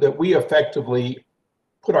that we effectively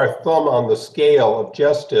put our thumb on the scale of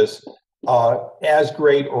justice as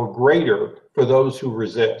great or greater for those who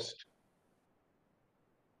resist?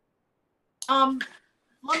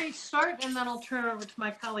 Let me start, and then I'll turn it over to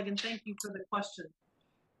my colleague, and thank you for the question.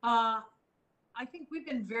 I think we've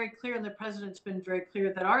been very clear, and the president's been very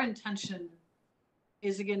clear, that our intention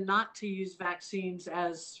is, again, not to use vaccines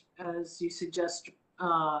as you suggest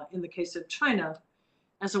in the case of China,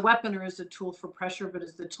 as a weapon or as a tool for pressure, but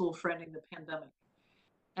as the tool for ending the pandemic.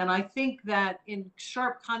 And I think that in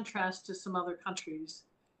sharp contrast to some other countries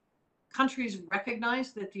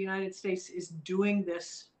recognize that the United States is doing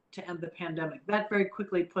this to end the pandemic. That very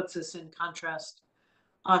quickly puts us in contrast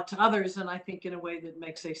to others, and I think in a way that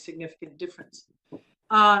makes a significant difference.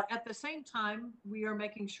 At the same time, we are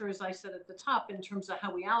making sure, as I said at the top, in terms of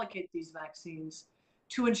how we allocate these vaccines,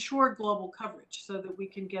 to ensure global coverage so that we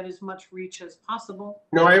can get as much reach as possible.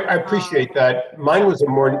 No, I appreciate that. Mine was a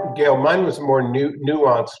more, Gail, mine was a more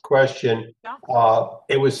nuanced question. Yeah.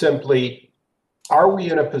 It was simply, are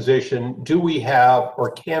we in a position, do we have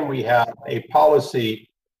or can we have a policy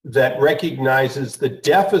that recognizes the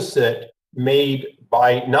deficit made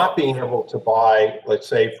by not being able to buy, let's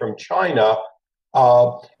say, from China,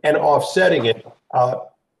 and offsetting it?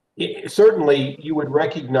 Certainly, you would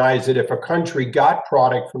recognize that if a country got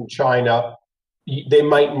product from China, they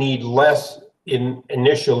might need less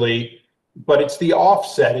initially, but it's the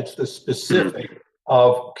offset, it's the specific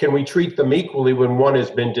of, can we treat them equally when one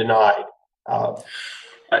has been denied?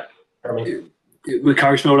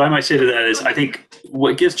 Congressman, what I might say to that is, I think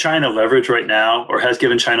what gives China leverage right now, or has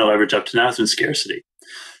given China leverage up to now, has been scarcity.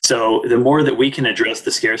 So the more that we can address the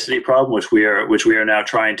scarcity problem, which we are now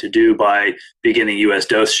trying to do by beginning U.S.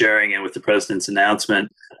 dose sharing and with the president's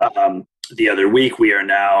announcement, the other week, we are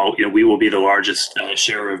now, we will be the largest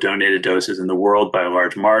share of donated doses in the world by a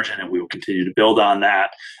large margin, and we will continue to build on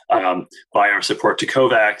that by our support to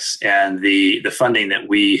COVAX and the funding that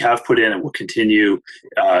we have put in and will continue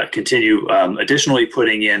additionally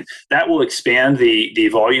putting in. That will expand the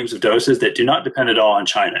volumes of doses that do not depend at all on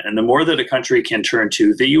China. And the more that a country can turn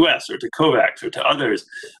to the US or to COVAX or to others,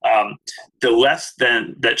 the less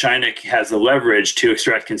then that China has the leverage to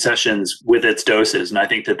extract concessions with its doses. And I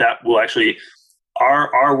think that will actually,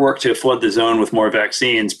 our work to flood the zone with more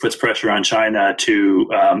vaccines puts pressure on China to,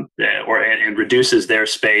 and reduces their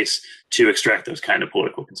space to extract those kind of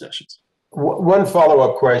political concessions. One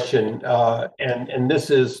follow-up question, and this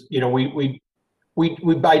is, we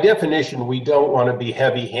by definition, we don't want to be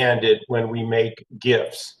heavy-handed when we make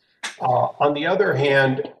gifts. On the other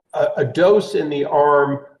hand, a dose in the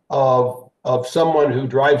arm of someone who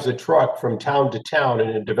drives a truck from town to town in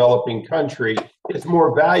a developing country is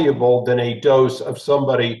more valuable than a dose of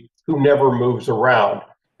somebody who never moves around.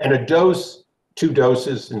 And a dose, 2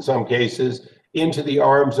 doses in some cases, into the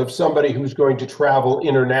arms of somebody who's going to travel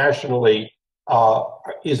internationally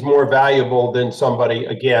is more valuable than somebody,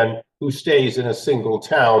 again, who stays in a single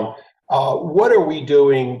town. What are we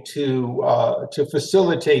doing to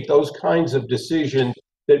facilitate those kinds of decisions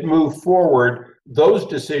that move forward those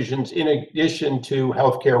decisions in addition to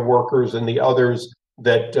healthcare workers and the others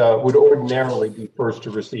that would ordinarily be first to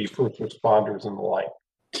receive, first responders and the like?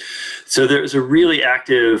 So there's a really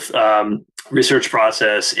active research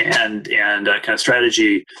process and kind of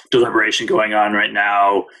strategy deliberation going on right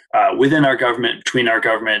now within our government, between our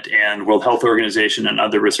government and World Health Organization and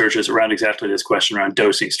other researchers around exactly this question around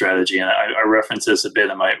dosing strategy. And I referenced this a bit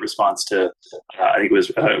in my response to, I think it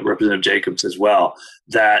was Representative Jacobs as well,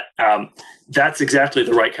 that that's exactly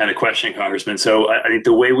the right kind of question, Congressman. So I think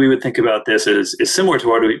the way we would think about this is similar to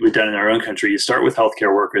what we've done in our own country. You start with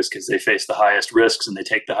healthcare workers because they face the highest risks and they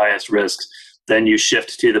take the highest risks. Then you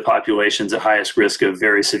shift to the populations at highest risk of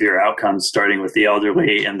very severe outcomes, starting with the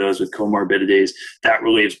elderly and those with comorbidities. That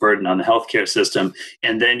relieves burden on the healthcare system.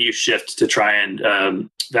 And then you shift to try and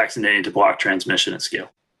vaccinating to block transmission at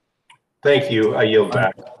scale. Thank you. I yield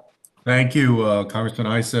back. Thank you, Congressman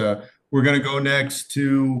Issa. We're going to go next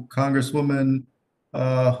to Congresswoman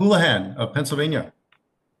Houlihan of Pennsylvania.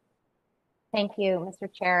 Thank you,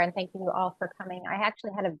 Mr. Chair, and thank you all for coming. I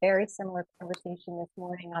actually had a very similar conversation this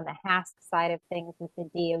morning on the HASC side of things with the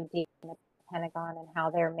DoD and the Pentagon and how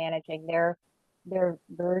they're managing their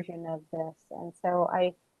version of this. And so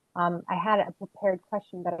I had a prepared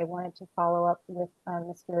question, but I wanted to follow up with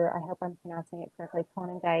Mr. I hope I'm pronouncing it correctly,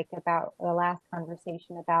 Konendijk, about the last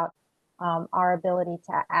conversation about our ability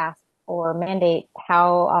to ask or mandate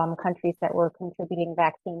how countries that were contributing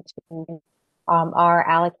vaccines to are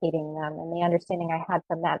allocating them. And the understanding I had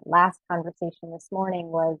from that last conversation this morning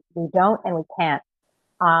was we don't and we can't.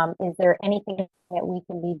 Is there anything that we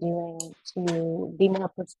can be doing to be more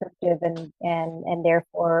prescriptive and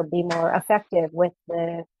therefore be more effective with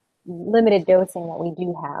the limited dosing that we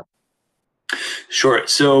do have? Sure.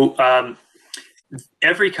 So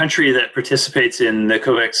every country that participates in the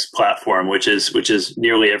COVAX platform, which is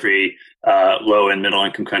nearly every low and middle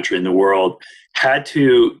income country in the world, had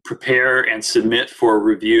to prepare and submit for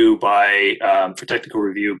review for technical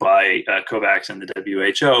review by COVAX and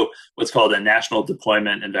the WHO, what's called a National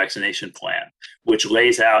Deployment and Vaccination Plan, which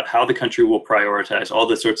lays out how the country will prioritize all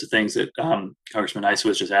the sorts of things that Congressman Issa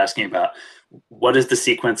was just asking about. What is the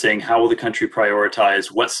sequencing? How will the country prioritize?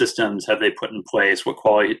 What systems have they put in place? What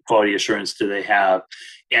quality assurance do they have?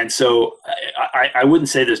 And so I wouldn't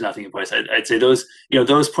say there's nothing in place. I'd say those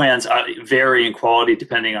plans vary in quality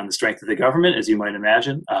depending on the strength of the government, as you might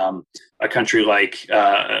imagine. A country like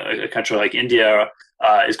India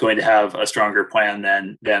is going to have a stronger plan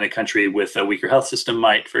than a country with a weaker health system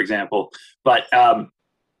might, for example.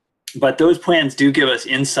 But those plans do give us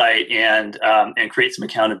insight and create some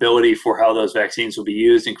accountability for how those vaccines will be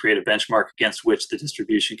used and create a benchmark against which the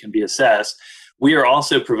distribution can be assessed. We are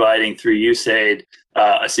also providing through USAID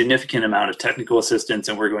a significant amount of technical assistance,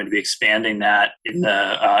 and we're going to be expanding that in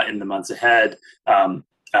the months ahead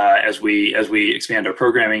as we expand our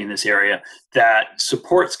programming in this area that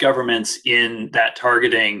supports governments in that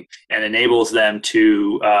targeting and enables them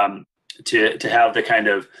to have the kind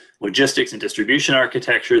of logistics and distribution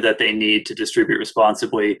architecture that they need to distribute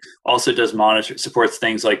responsibly. Also does supports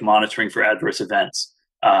things like monitoring for adverse events,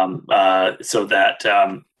 so that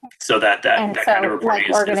kind of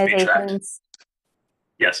reporting is being tracked.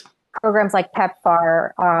 Yes. Programs like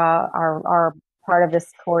PEPFAR are part of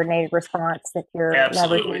this coordinated response that you're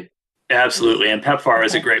leveraging. Absolutely, and PEPFAR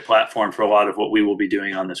is a great platform for a lot of what we will be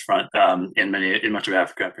doing on this front in much of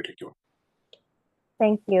Africa in particular.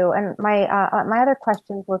 Thank you. And my other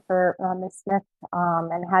questions were for Ms. Smith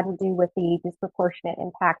and had to do with the disproportionate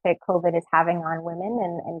impact that COVID is having on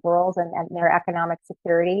women and girls and their economic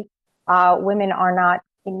security. Women are not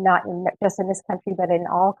just in this country, but in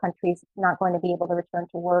all countries, not going to be able to return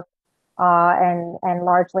to work, and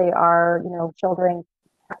largely are shouldering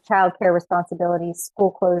childcare responsibilities,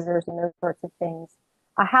 school closures, and those sorts of things.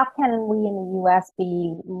 How can we in the U.S.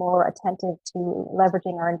 be more attentive to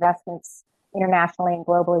leveraging our investments internationally and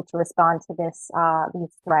globally to respond to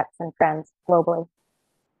these threats and trends globally?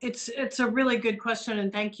 It's a really good question,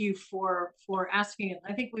 and thank you for asking it.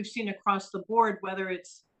 I think we've seen across the board, whether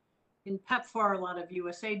it's in PEPFAR, a lot of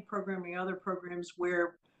USAID programming, other programs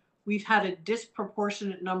where we've had a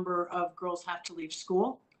disproportionate number of girls have to leave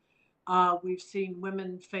school. We've seen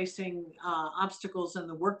women facing obstacles in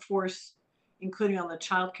the workforce, including on the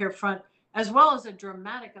childcare front, as well as a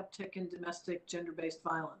dramatic uptick in domestic gender-based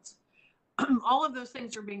violence. All of those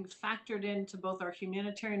things are being factored into both our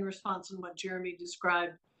humanitarian response and what Jeremy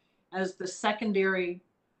described as the secondary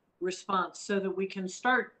response, so that we can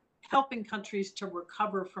start helping countries to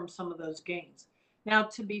recover from some of those gains. Now,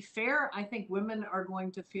 to be fair, I think women are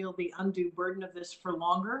going to feel the undue burden of this for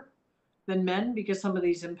longer than men, because some of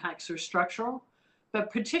these impacts are structural.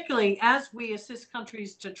 But particularly as we assist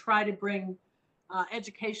countries to try to bring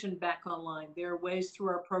education back online, there are ways through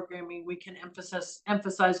our programming we can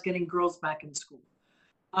emphasize getting girls back in school.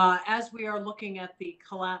 As we are looking at the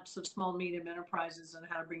collapse of small medium enterprises and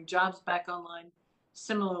how to bring jobs back online,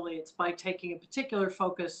 similarly, it's by taking a particular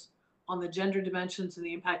focus on the gender dimensions and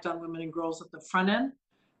the impact on women and girls at the front end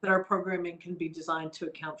that our programming can be designed to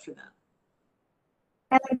account for that.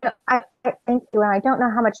 And I thank you. And I don't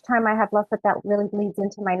know how much time I have left, but that really leads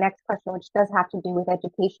into my next question, which does have to do with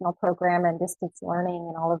educational program and distance learning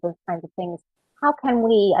and all of those kinds of things. How can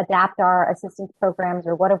we adapt our assistance programs,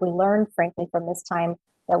 or what have we learned, frankly, from this time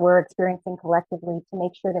that we're experiencing collectively, to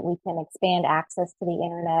make sure that we can expand access to the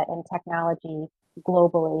internet and technology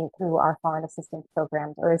globally through our foreign assistance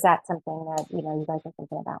programs? Or is that something that you guys are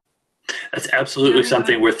thinking about? That's absolutely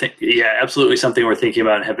something we're something we're thinking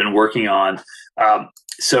about and have been working on.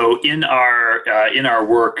 So in our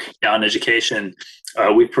work on education,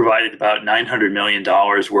 we've provided about $900 million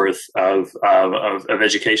worth of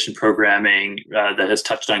education programming that has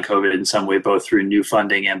touched on COVID in some way, both through new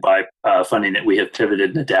funding and by funding that we have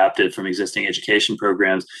pivoted and adapted from existing education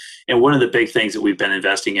programs. And one of the big things that we've been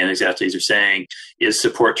investing in, exactly as you're saying, is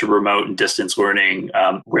support to remote and distance learning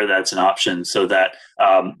where that's an option, so that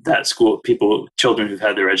children who've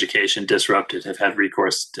had their education disrupted have had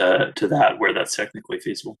recourse to that where that's technically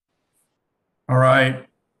feasible. All right,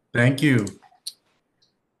 thank you.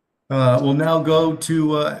 We'll now go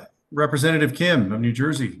to Representative Kim of New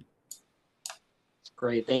Jersey.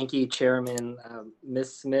 Great, thank you, Chairman.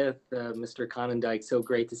 Ms. Smith, Mr. Conondike, so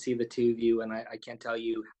great to see the two of you, and I can't tell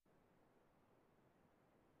you.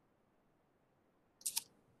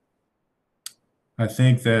 I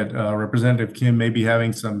think that Representative Kim may be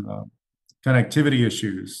having some connectivity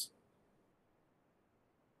issues.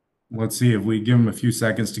 Let's see if we give him a few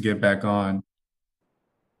seconds to get back on.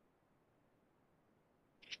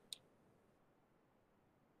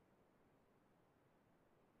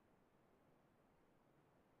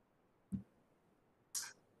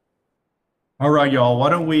 All right, y'all.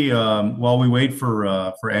 Why don't we, while we wait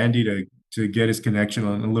for Andy to get his connection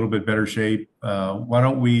in a little bit better shape, why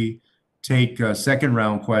don't we take second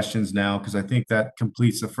round questions now, because I think that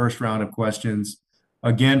completes the first round of questions.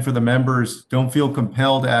 Again, for the members, don't feel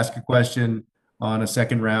compelled to ask a question on a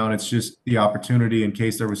second round. It's just the opportunity in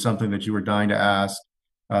case there was something that you were dying to ask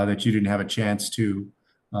that you didn't have a chance to.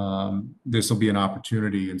 This will be an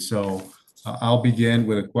opportunity. And so I'll begin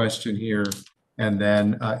with a question here. And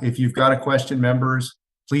then if you've got a question, members,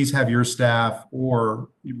 please have your staff or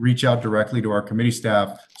reach out directly to our committee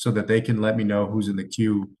staff so that they can let me know who's in the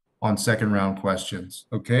queue on second round questions.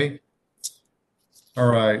 Okay. All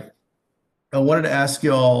right. I wanted to ask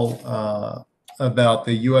y'all about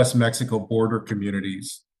the U.S.-Mexico border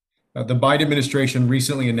communities. The Biden administration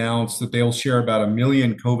recently announced that they'll share about 1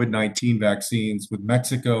 million COVID-19 vaccines with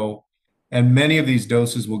Mexico, and many of these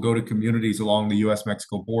doses will go to communities along the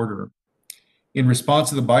U.S.-Mexico border. In response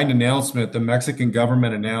to the Biden announcement, the Mexican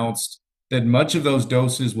government announced that much of those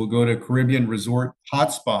doses will go to Caribbean resort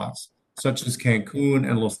hotspots, such as Cancun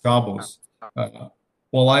and Los Cabos.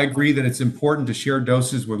 While I agree that it's important to share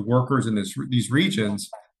doses with workers in these regions,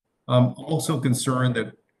 I'm also concerned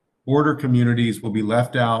that border communities will be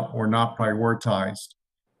left out or not prioritized.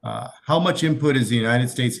 How much input is the United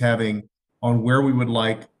States having on where we would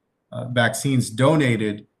like vaccines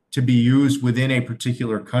donated to be used within a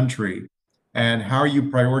particular country? And how are you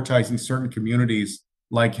prioritizing certain communities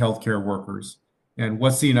like healthcare workers? And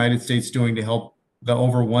what's the United States doing to help the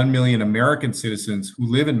over 1 million American citizens who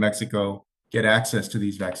live in Mexico get access to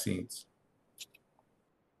these vaccines?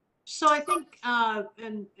 So I think, I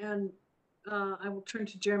will turn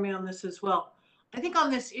to Jeremy on this as well. I think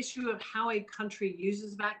on this issue of how a country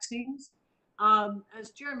uses vaccines,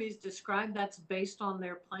 as Jeremy's described, that's based on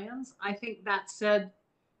their plans. I think that said,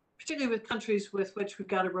 particularly with countries with which we've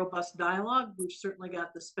got a robust dialogue, we've certainly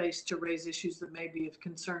got the space to raise issues that may be of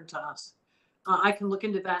concern to us. I can look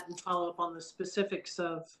into that and follow up on the specifics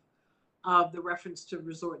of the reference to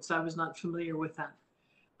resorts. I was not familiar with that.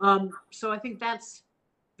 So I think that's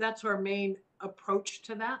our main approach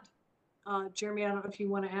to that. Jeremy, I don't know if you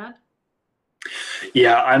want to add.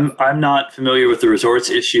 Yeah, I'm not familiar with the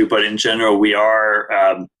resorts issue, but in general, we are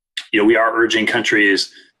urging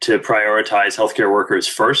countries to prioritize healthcare workers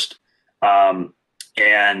first, but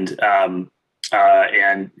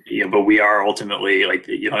we are ultimately,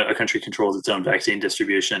 a country controls its own vaccine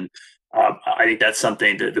distribution. I think that's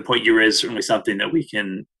something that the point you raised is certainly something that we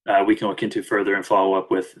can look into further and follow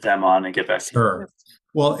up with them on and get back to you. Sure.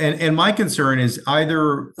 Well, and my concern is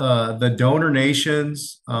either the donor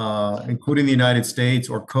nations, including the United States,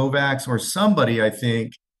 or COVAX, or somebody, I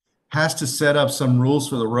think, has to set up some rules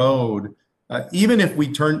for the road. Even if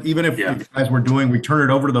as we're doing, we turn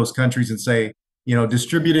it over to those countries and say,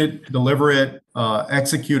 distribute it, deliver it,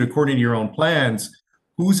 execute according to your own plans.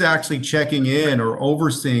 Who's actually checking in or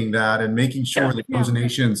overseeing that and making sure that those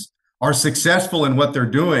nations are successful in what they're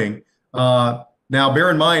doing? Now,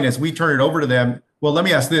 bear in mind, as we turn it over to them, well, let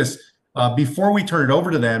me ask this. Before we turn it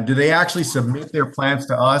over to them, do they actually submit their plans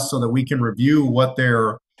to us so that we can review what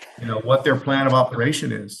their plan of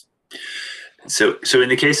operation is? So in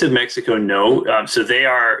the case of Mexico, no. So they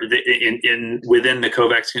are within the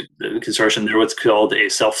COVAX consortium. They're what's called a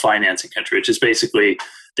self-financing country, which is basically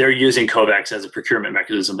they're using COVAX as a procurement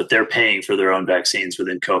mechanism, but they're paying for their own vaccines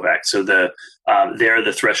within COVAX. So the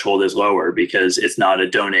threshold is lower because it's not a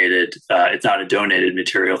donated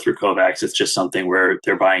material through COVAX. It's just something where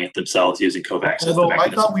they're buying it themselves using COVAX. Although I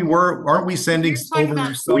thought aren't we sending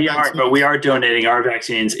over some We are, but we are donating our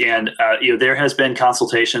vaccines, and there has been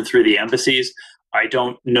consultation through the embassies. I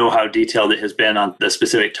don't know how detailed it has been on the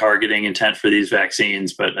specific targeting intent for these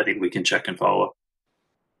vaccines, but I think we can check and follow up.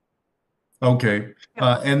 Okay.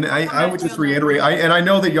 And I would just reiterate, I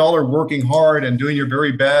know that y'all are working hard and doing your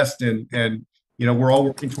very best, and we're all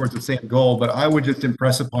working towards the same goal, but I would just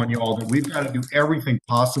impress upon you all that we've got to do everything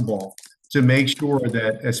possible to make sure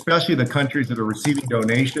that, especially the countries that are receiving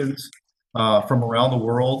donations from around the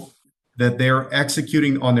world, that they're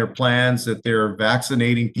executing on their plans, that they're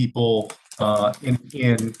vaccinating people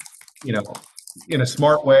in a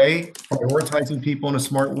smart way, prioritizing people in a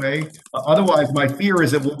smart way. Otherwise, my fear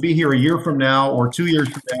is that we'll be here a year from now, or 2 years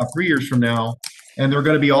from now, 3 years from now, and there are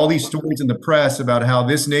going to be all these stories in the press about how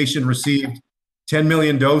this nation received 10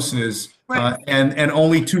 million doses and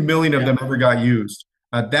only 2 million of them ever got used.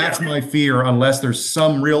 That's my fear, unless there's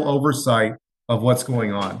some real oversight of what's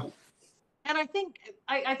going on. And I think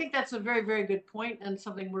that's a very, very good point, and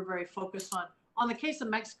something we're very focused on. On the case of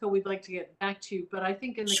Mexico, we'd like to get back to, but I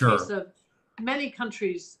think in the case of many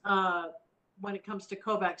countries, when it comes to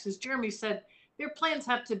COVAX, as Jeremy said, their plans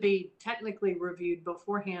have to be technically reviewed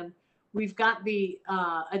beforehand. We've got the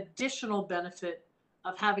additional benefit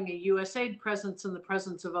of having a USAID presence and the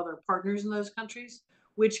presence of other partners in those countries,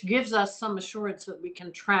 which gives us some assurance that we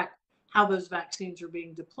can track how those vaccines are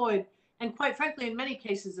being deployed, and quite frankly, in many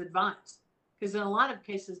cases, advise. Because in a lot of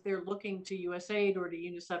cases, they're looking to USAID or to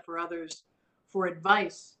UNICEF or others for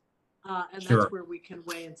advice. And that's where we can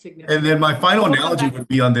weigh in significantly. And then my final analogy would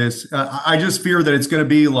be on this. I just fear that it's going to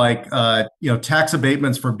be like, tax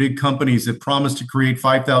abatements for big companies that promise to create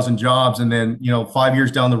 5,000 jobs. And then, 5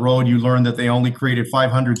 years down the road, you learn that they only created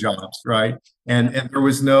 500 jobs, right? And there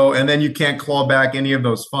was and then you can't claw back any of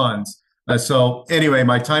those funds. So anyway,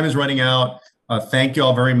 my time is running out. Thank you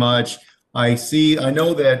all very much. I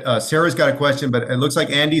know that Sarah's got a question, but it looks like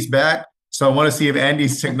Andy's back. So I want to see if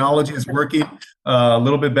Andy's technology is working a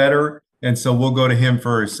little bit better. And so we'll go to him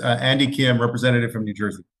first. Andy Kim, representative from New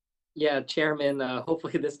Jersey. Yeah, Chairman,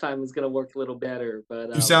 hopefully this time is going to work a little better.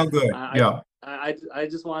 But you sound good. I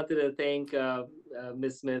just wanted to thank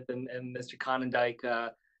Ms. Smith and Mr. Conondike.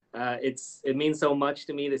 It means so much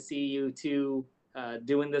to me to see you two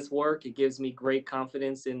doing this work. It gives me great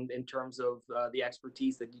confidence in terms of the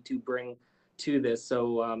expertise that you two bring to this.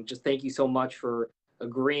 So just thank you so much for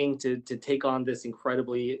agreeing to take on this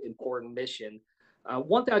incredibly important mission.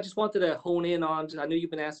 One thing I just wanted to hone in on, I know you've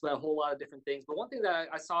been asked about a whole lot of different things, but one thing that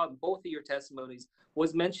I saw in both of your testimonies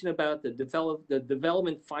was mention about the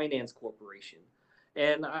Development Finance Corporation.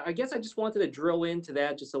 And I guess I just wanted to drill into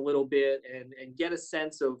that just a little bit and get a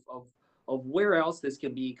sense of where else this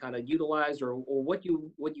can be kind of utilized, or what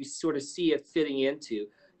you sort of see it fitting into.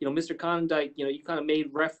 You know, Mr. Condike, you know, you kind of made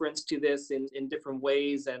reference to this in different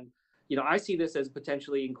ways, and you know, I see this as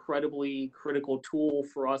potentially incredibly critical tool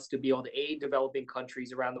for us to be able to aid developing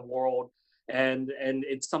countries around the world, and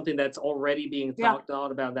it's something that's already being talked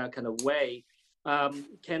about that kind of way.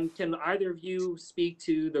 Can either of you speak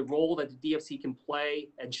to the role that the DFC can play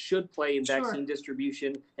and should play in vaccine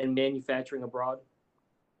distribution and manufacturing abroad?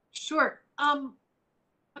 Sure.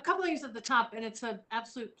 A couple things at the top, and it's an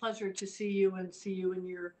absolute pleasure to see you in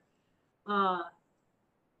your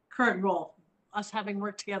current role, us having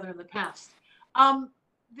worked together in the past.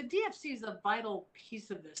 The DFC is a vital piece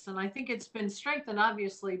of this, and I think it's been strengthened,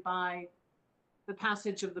 obviously, by the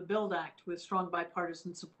passage of the BUILD Act with strong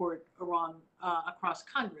bipartisan support across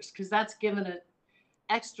Congress, because that's given it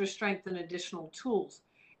extra strength and additional tools.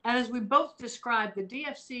 And as we both described, the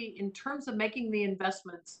DFC, in terms of making the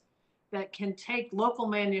investments that can take local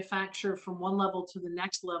manufacture from one level to the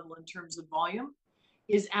next level in terms of volume,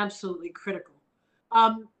 is absolutely critical.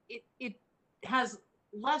 It has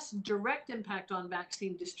less direct impact on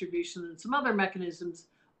vaccine distribution than some other mechanisms.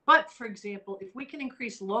 But for example, if we can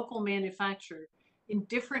increase local manufacture in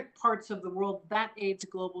different parts of the world, that aids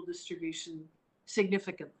global distribution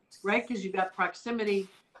significantly, right? Because you've got proximity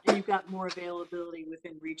and you've got more availability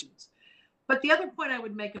within regions. But the other point I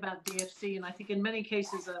would make about DFC, and I think in many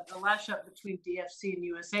cases a lash up between DFC and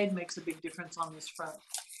USAID makes a big difference on this front,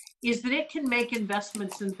 is that it can make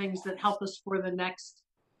investments in things that help us for the next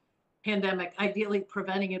pandemic, ideally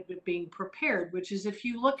preventing it but being prepared, which is if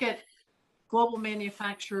you look at global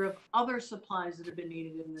manufacture of other supplies that have been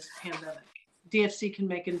needed in this pandemic, DFC can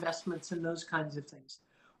make investments in those kinds of things,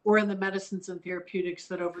 or in the medicines and therapeutics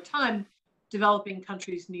that over time developing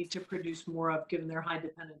countries need to produce more of, given their high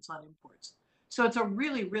dependence on imports. So it's a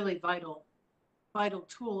really, really vital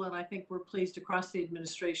tool, and I think we're pleased across the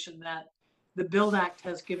administration that the BUILD Act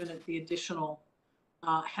has given it the additional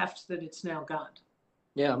heft that it's now got.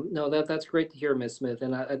 Yeah, no, that's great to hear, Ms. Smith,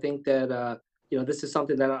 and I think that you know, this is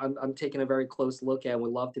something that I'm taking a very close look at, and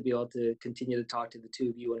would love to be able to continue to talk to the two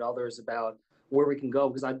of you and others about where we can go,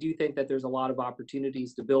 because I do think that there's a lot of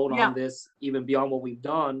opportunities to build on this, even beyond what we've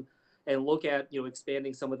done, and look at, you know,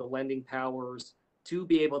 expanding some of the lending powers to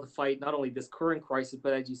be able to fight not only this current crisis,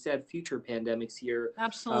 but as you said, future pandemics here.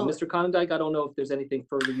 Absolutely. Mr. Condike, I don't know if there's anything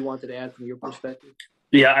further you wanted to add from your perspective.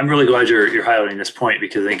 Yeah, I'm really glad you're highlighting this point,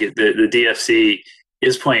 because I think the DFC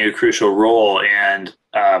is playing a crucial role, and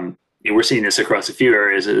we're seeing this across a few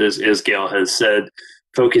areas, as Gail has said,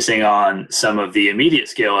 focusing on some of the immediate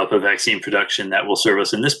scale up of vaccine production that will serve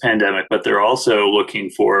us in this pandemic, but they're also looking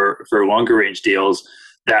for longer range deals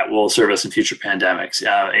that will serve us in future pandemics.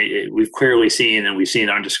 We've clearly seen, and we've seen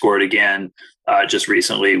underscored again just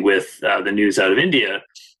recently with the news out of India,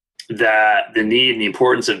 that the need and the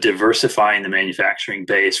importance of diversifying the manufacturing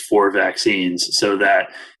base for vaccines, so that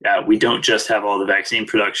we don't just have all the vaccine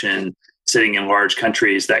production sitting in large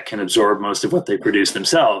countries that can absorb most of what they produce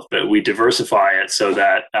themselves, but we diversify it so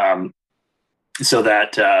that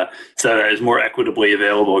it is more equitably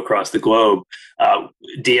available across the globe.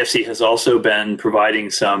 DFC has also been providing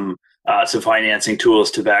some financing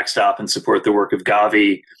tools to backstop and support the work of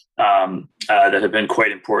Gavi that have been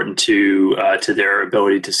quite important to their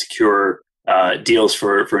ability to secure deals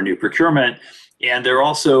for new procurement. And they're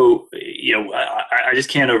also, you know, I just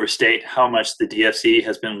can't overstate how much the DFC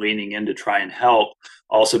has been leaning in to try and help,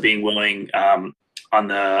 also being willing on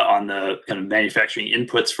the kind of manufacturing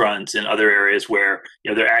inputs front and other areas where, you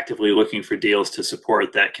know, they're actively looking for deals to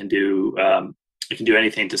support that can do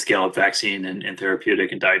anything to scale up vaccine and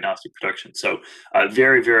therapeutic and diagnostic production. So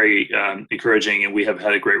very, very encouraging, and we have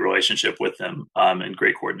had a great relationship with them and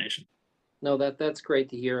great coordination. No, that's great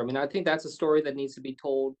to hear. I mean, I think that's a story that needs to be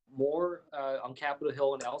told more on Capitol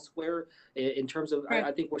Hill and elsewhere. In terms of,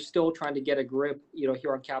 I think we're still trying to get a grip, you know,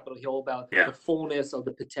 here on Capitol Hill about the fullness of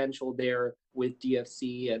the potential there with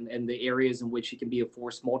DFC and the areas in which it can be a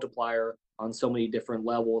force multiplier on so many different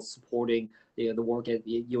levels, supporting the work at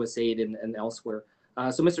USAID and elsewhere.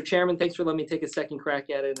 So, Mr. Chairman, thanks for letting me take a second crack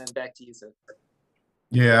at it, and then back to you, sir.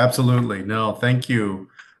 Yeah, absolutely. No, thank you.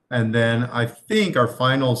 And then I think our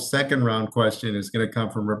final second round question is going to come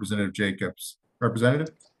from Representative Jacobs. Representative?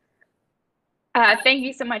 Thank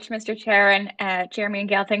you so much, Mr. Chair, and Jeremy and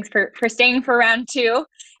Gail, thanks for staying for round two.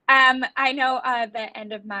 I know the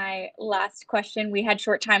end of my last question, we had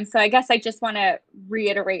short time, so I guess I just want to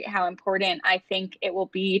reiterate how important I think it will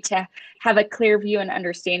be to have a clear view and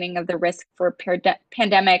understanding of the risk for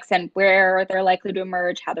pandemics and where they're likely to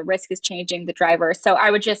emerge, how the risk is changing, the drivers. So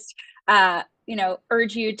I would just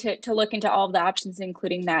urge you to look into all of the options,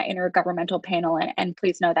 including that intergovernmental panel. And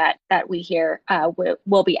please know that we here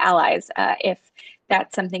will be allies if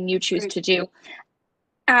that's something you choose to do.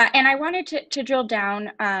 And I wanted to drill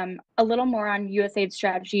down a little more on USAID's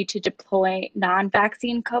strategy to deploy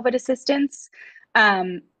non-vaccine COVID assistance.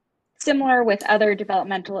 Similar with other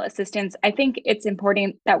developmental assistance, I think it's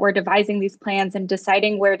important that we're devising these plans and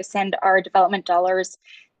deciding where to send our development dollars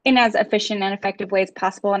in as efficient and effective ways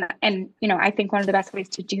possible. And I think one of the best ways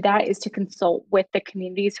to do that is to consult with the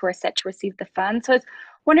communities who are set to receive the funds. So I was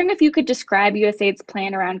wondering if you could describe USAID's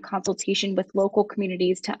plan around consultation with local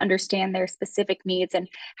communities to understand their specific needs and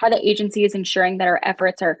how the agency is ensuring that our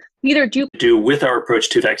efforts are neither do with our approach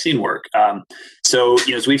to vaccine work. So,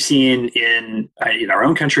 as we've seen in our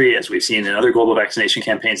own country, as we've seen in other global vaccination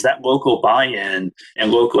campaigns, that local buy-in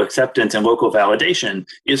and local acceptance and local validation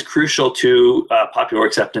is crucial to popular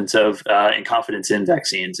acceptance of and confidence in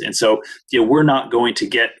vaccines. And so, we're not going to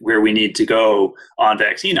get where we need to go on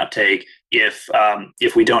vaccine uptake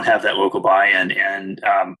if we don't have that local buy-in.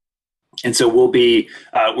 And so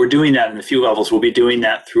we're doing that in a few levels. We'll be doing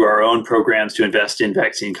that through our own programs to invest in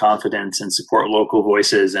vaccine confidence and support local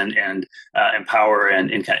voices and empower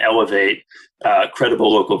and kind of elevate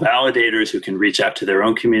credible local validators who can reach out to their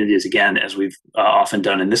own communities, again, as we've often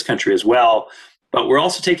done in this country as well. But we're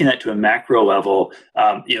also taking that to a macro level.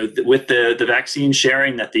 With the vaccine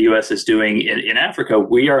sharing that the U.S. is doing in Africa,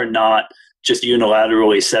 we are not just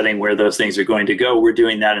unilaterally setting where those things are going to go. We're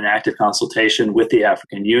doing that in active consultation with the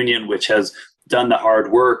African Union, which has done the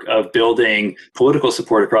hard work of building political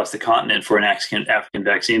support across the continent for an African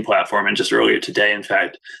vaccine platform. And just earlier today, in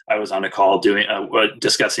fact, I was on a call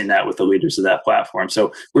discussing that with the leaders of that platform.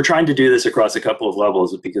 So we're trying to do this across a couple of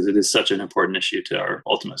levels because it is such an important issue to our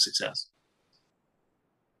ultimate success.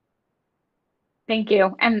 Thank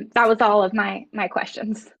you. And that was all of my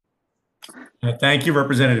questions. Thank you,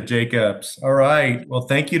 Representative Jacobs. All right. Well,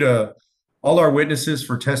 thank you to all our witnesses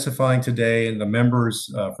for testifying today and the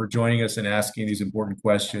members for joining us and asking these important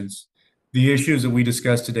questions. The issues that we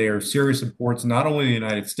discussed today are of serious importance, not only to the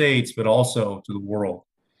United States, but also to the world.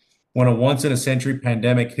 When a once-in-a-century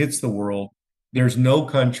pandemic hits the world, there's no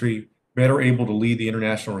country better able to lead the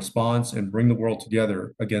international response and bring the world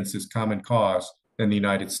together against this common cause than the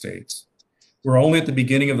United States. We're only at the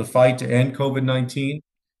beginning of the fight to end COVID-19.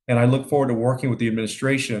 And I look forward to working with the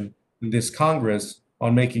administration and this Congress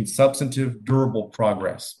on making substantive, durable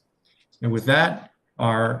progress. And with that,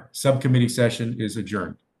 our subcommittee session is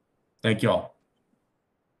adjourned. Thank you all.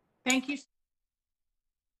 Thank you.